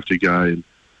undrafted guy, and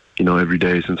every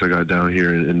day since I got down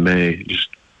here in May, just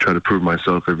try to prove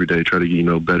myself every day, try to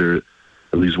get, better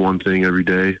at least one thing every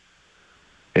day.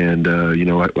 And,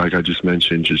 like I just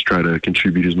mentioned, just try to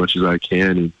contribute as much as I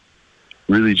can and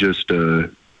really just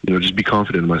be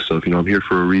confident in myself. I'm here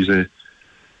for a reason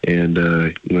and,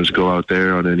 just go out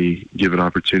there on any given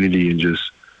opportunity and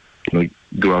just,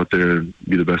 go out there and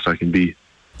be the best I can be.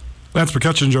 Lance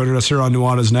McCutcheon joining us here on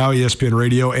Nuanez Now, ESPN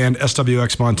Radio and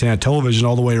SWX Montana Television,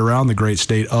 all the way around the great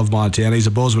state of Montana. He's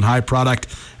a Bozeman High product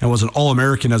and was an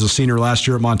All-American as a senior last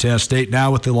year at Montana State,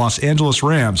 now with the Los Angeles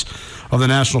Rams of the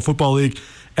National Football League.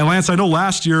 And Lance, I know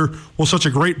last year was such a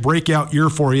great breakout year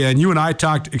for you, and you and I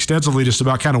talked extensively just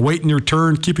about kind of waiting your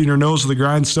turn, keeping your nose to the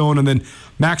grindstone, and then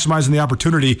maximizing the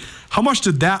opportunity. How much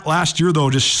did that last year, though,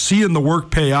 just seeing the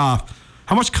work pay off,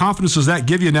 how much confidence does that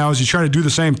give you now as you try to do the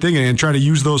same thing and try to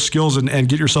use those skills and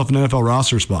get yourself an NFL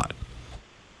roster spot?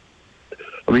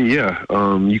 I mean, yeah,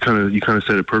 you kind of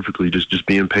said it perfectly. Just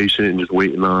being patient and just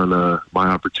waiting on my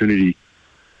opportunity.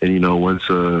 And once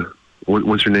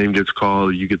your name gets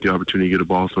called, you get the opportunity to get a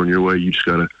ball thrown your way. You just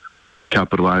gotta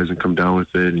capitalize and come down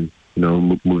with it, and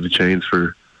move the chains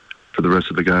for the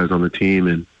rest of the guys on the team.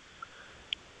 And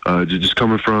just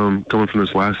coming from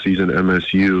this last season at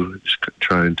MSU, just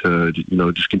trying to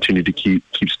just continue to keep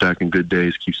stacking good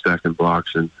days, keep stacking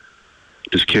blocks, and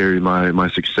just carry my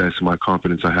success and my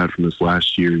confidence I had from this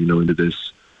last year, into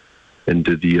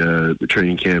the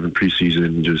training camp and preseason,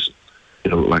 and just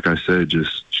like I said,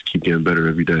 just keep getting better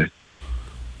every day.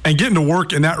 And getting to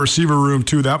work in that receiver room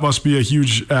too, that must be a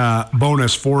huge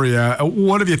bonus for you.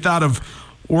 What have you thought of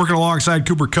working alongside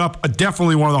Cooper Kupp?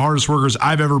 Definitely one of the hardest workers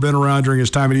I've ever been around during his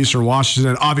time at Eastern Washington.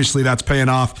 And obviously that's paying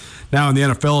off now in the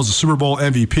NFL as a Super Bowl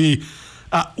MVP.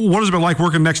 What has it been like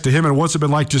working next to him, and what's it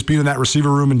been like just being in that receiver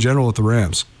room in general at the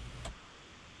Rams?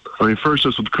 I mean, first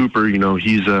just with Cooper,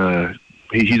 he's a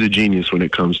genius when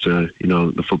it comes to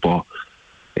the football,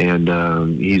 and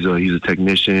he's a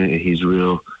technician, and he's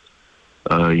real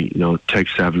tech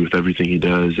savvy with everything he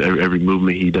does, every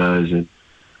movement he does, and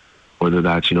whether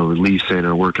that's releasing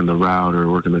or working the route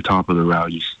or working the top of the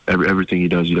route, just everything he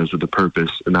does with a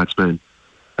purpose, and that's been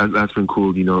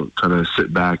cool. Kind of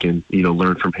sit back and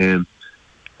learn from him.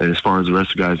 And as far as the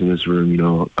rest of the guys in this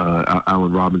room,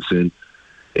 Allen Robinson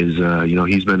is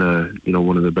he's been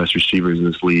one of the best receivers in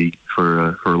this league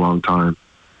for a long time,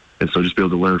 and so just be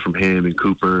able to learn from him and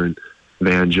Cooper and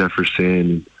Van Jefferson.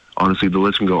 And honestly, the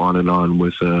list can go on and on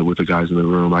with the guys in the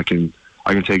room. I can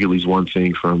take at least one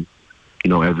thing from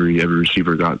every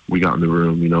receiver we got in the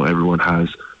room. Everyone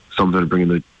has something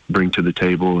to bring to the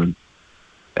table, and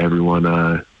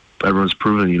everyone's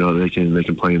proven they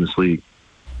can play in this league.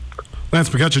 Lance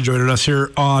McCutcheon joining us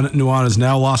here on Nuanez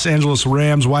Now. Los Angeles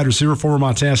Rams wide receiver, former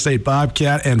Montana State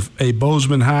Bobcat, and a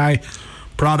Bozeman High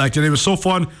product. And it was so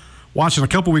fun watching a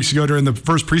couple weeks ago during the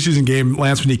first preseason game,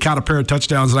 Lance, when he caught a pair of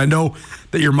touchdowns. And I know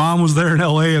that your mom was there in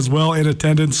L.A. as well in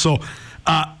attendance. So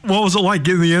what was it like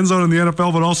getting the end zone in the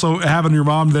NFL, but also having your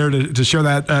mom there to share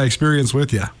that experience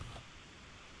with you?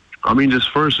 I mean,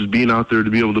 just being out there to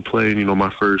be able to play, my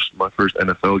first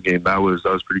NFL game, that was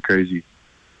pretty crazy.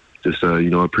 Just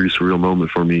a pretty surreal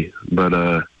moment for me. But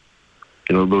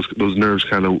those nerves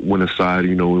kind of went aside.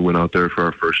 We went out there for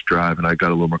our first drive, and I got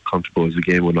a little more comfortable as the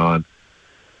game went on.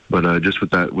 But just with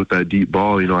that deep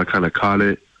ball, I kind of caught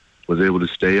it, was able to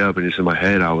stay up, and just in my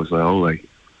head, I was like,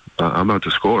 I'm about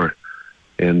to score.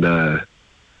 And,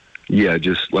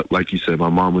 just like you said, my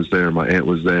mom was there, my aunt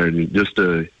was there, and just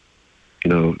you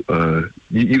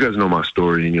guys know my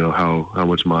story, and how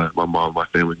much my mom, my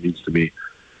family means to me.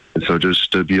 And so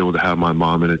just to be able to have my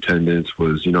mom in attendance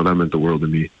was, that meant the world to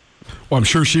me. Well, I'm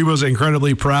sure she was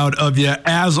incredibly proud of you,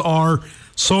 as are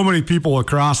so many people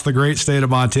across the great state of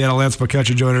Montana. Lance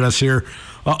McCutcheon joining us here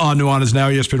on Nuanez Now,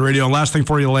 ESPN Radio. And last thing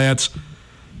for you, Lance,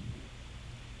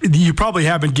 you probably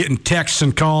have been getting texts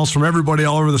and calls from everybody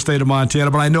all over the state of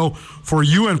Montana, but I know for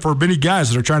you and for many guys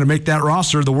that are trying to make that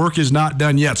roster, the work is not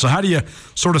done yet. So how do you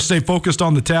sort of stay focused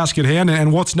on the task at hand,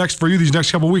 and what's next for you these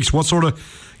next couple of weeks? What sort of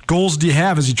goals do you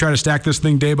have as you try to stack this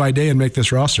thing day by day and make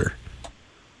this roster?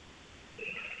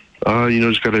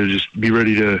 Just got to just be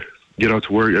ready to get out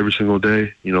to work every single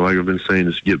day. Like I've been saying,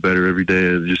 just get better every day.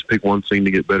 And just pick one thing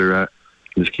to get better at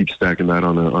and just keep stacking that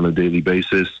on a daily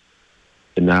basis.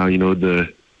 And now,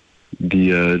 the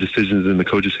decisions in the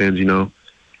coach's hands,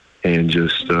 and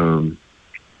just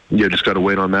got to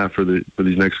wait on that for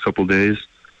these next couple of days.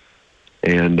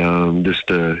 And just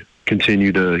to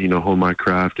continue to, hone my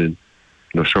craft and,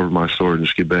 sharpen my sword and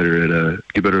just get better at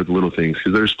the little things.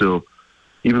 Because there's still,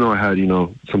 even though I had,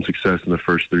 some success in the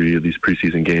first 3 of these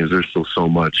preseason games, there's still so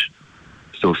much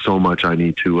I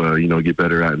need to, get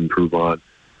better at and improve on.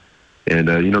 And,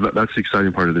 that's the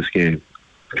exciting part of this game.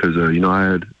 Because, I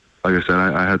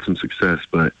had some success,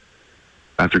 but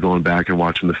after going back and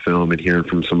watching the film and hearing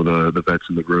from some of the vets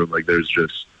in the room, like there's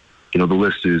just, the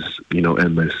list is,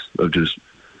 endless of just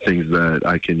things that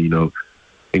I can,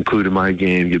 include in my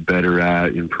game, get better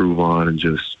at, improve on, and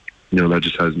just, that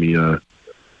just has me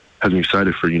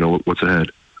excited for, what's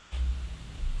ahead.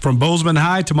 From Bozeman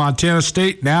High to Montana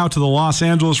State, now to the Los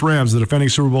Angeles Rams, the defending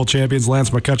Super Bowl champions. Lance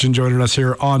McCutcheon joining us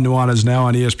here on Nuanez Now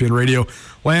on ESPN Radio.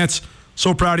 Lance,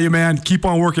 so proud of you, man. Keep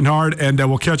on working hard, and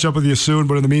we'll catch up with you soon.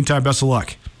 But in the meantime, best of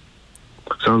luck.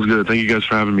 Sounds good. Thank you guys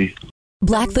for having me.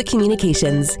 Blackfoot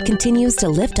Communications continues to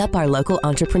lift up our local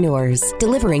entrepreneurs,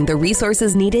 delivering the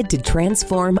resources needed to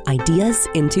transform ideas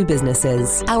into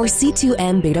businesses. Our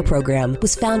C2M beta program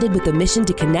was founded with the mission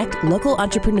to connect local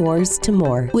entrepreneurs to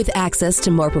more. With access to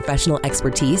more professional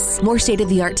expertise, more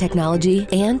state-of-the-art technology,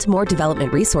 and more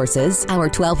development resources, our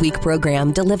 12-week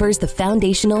program delivers the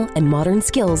foundational and modern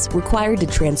skills required to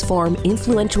transform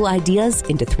influential ideas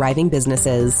into thriving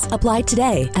businesses. Apply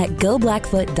today at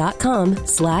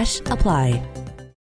goblackfoot.com/apply.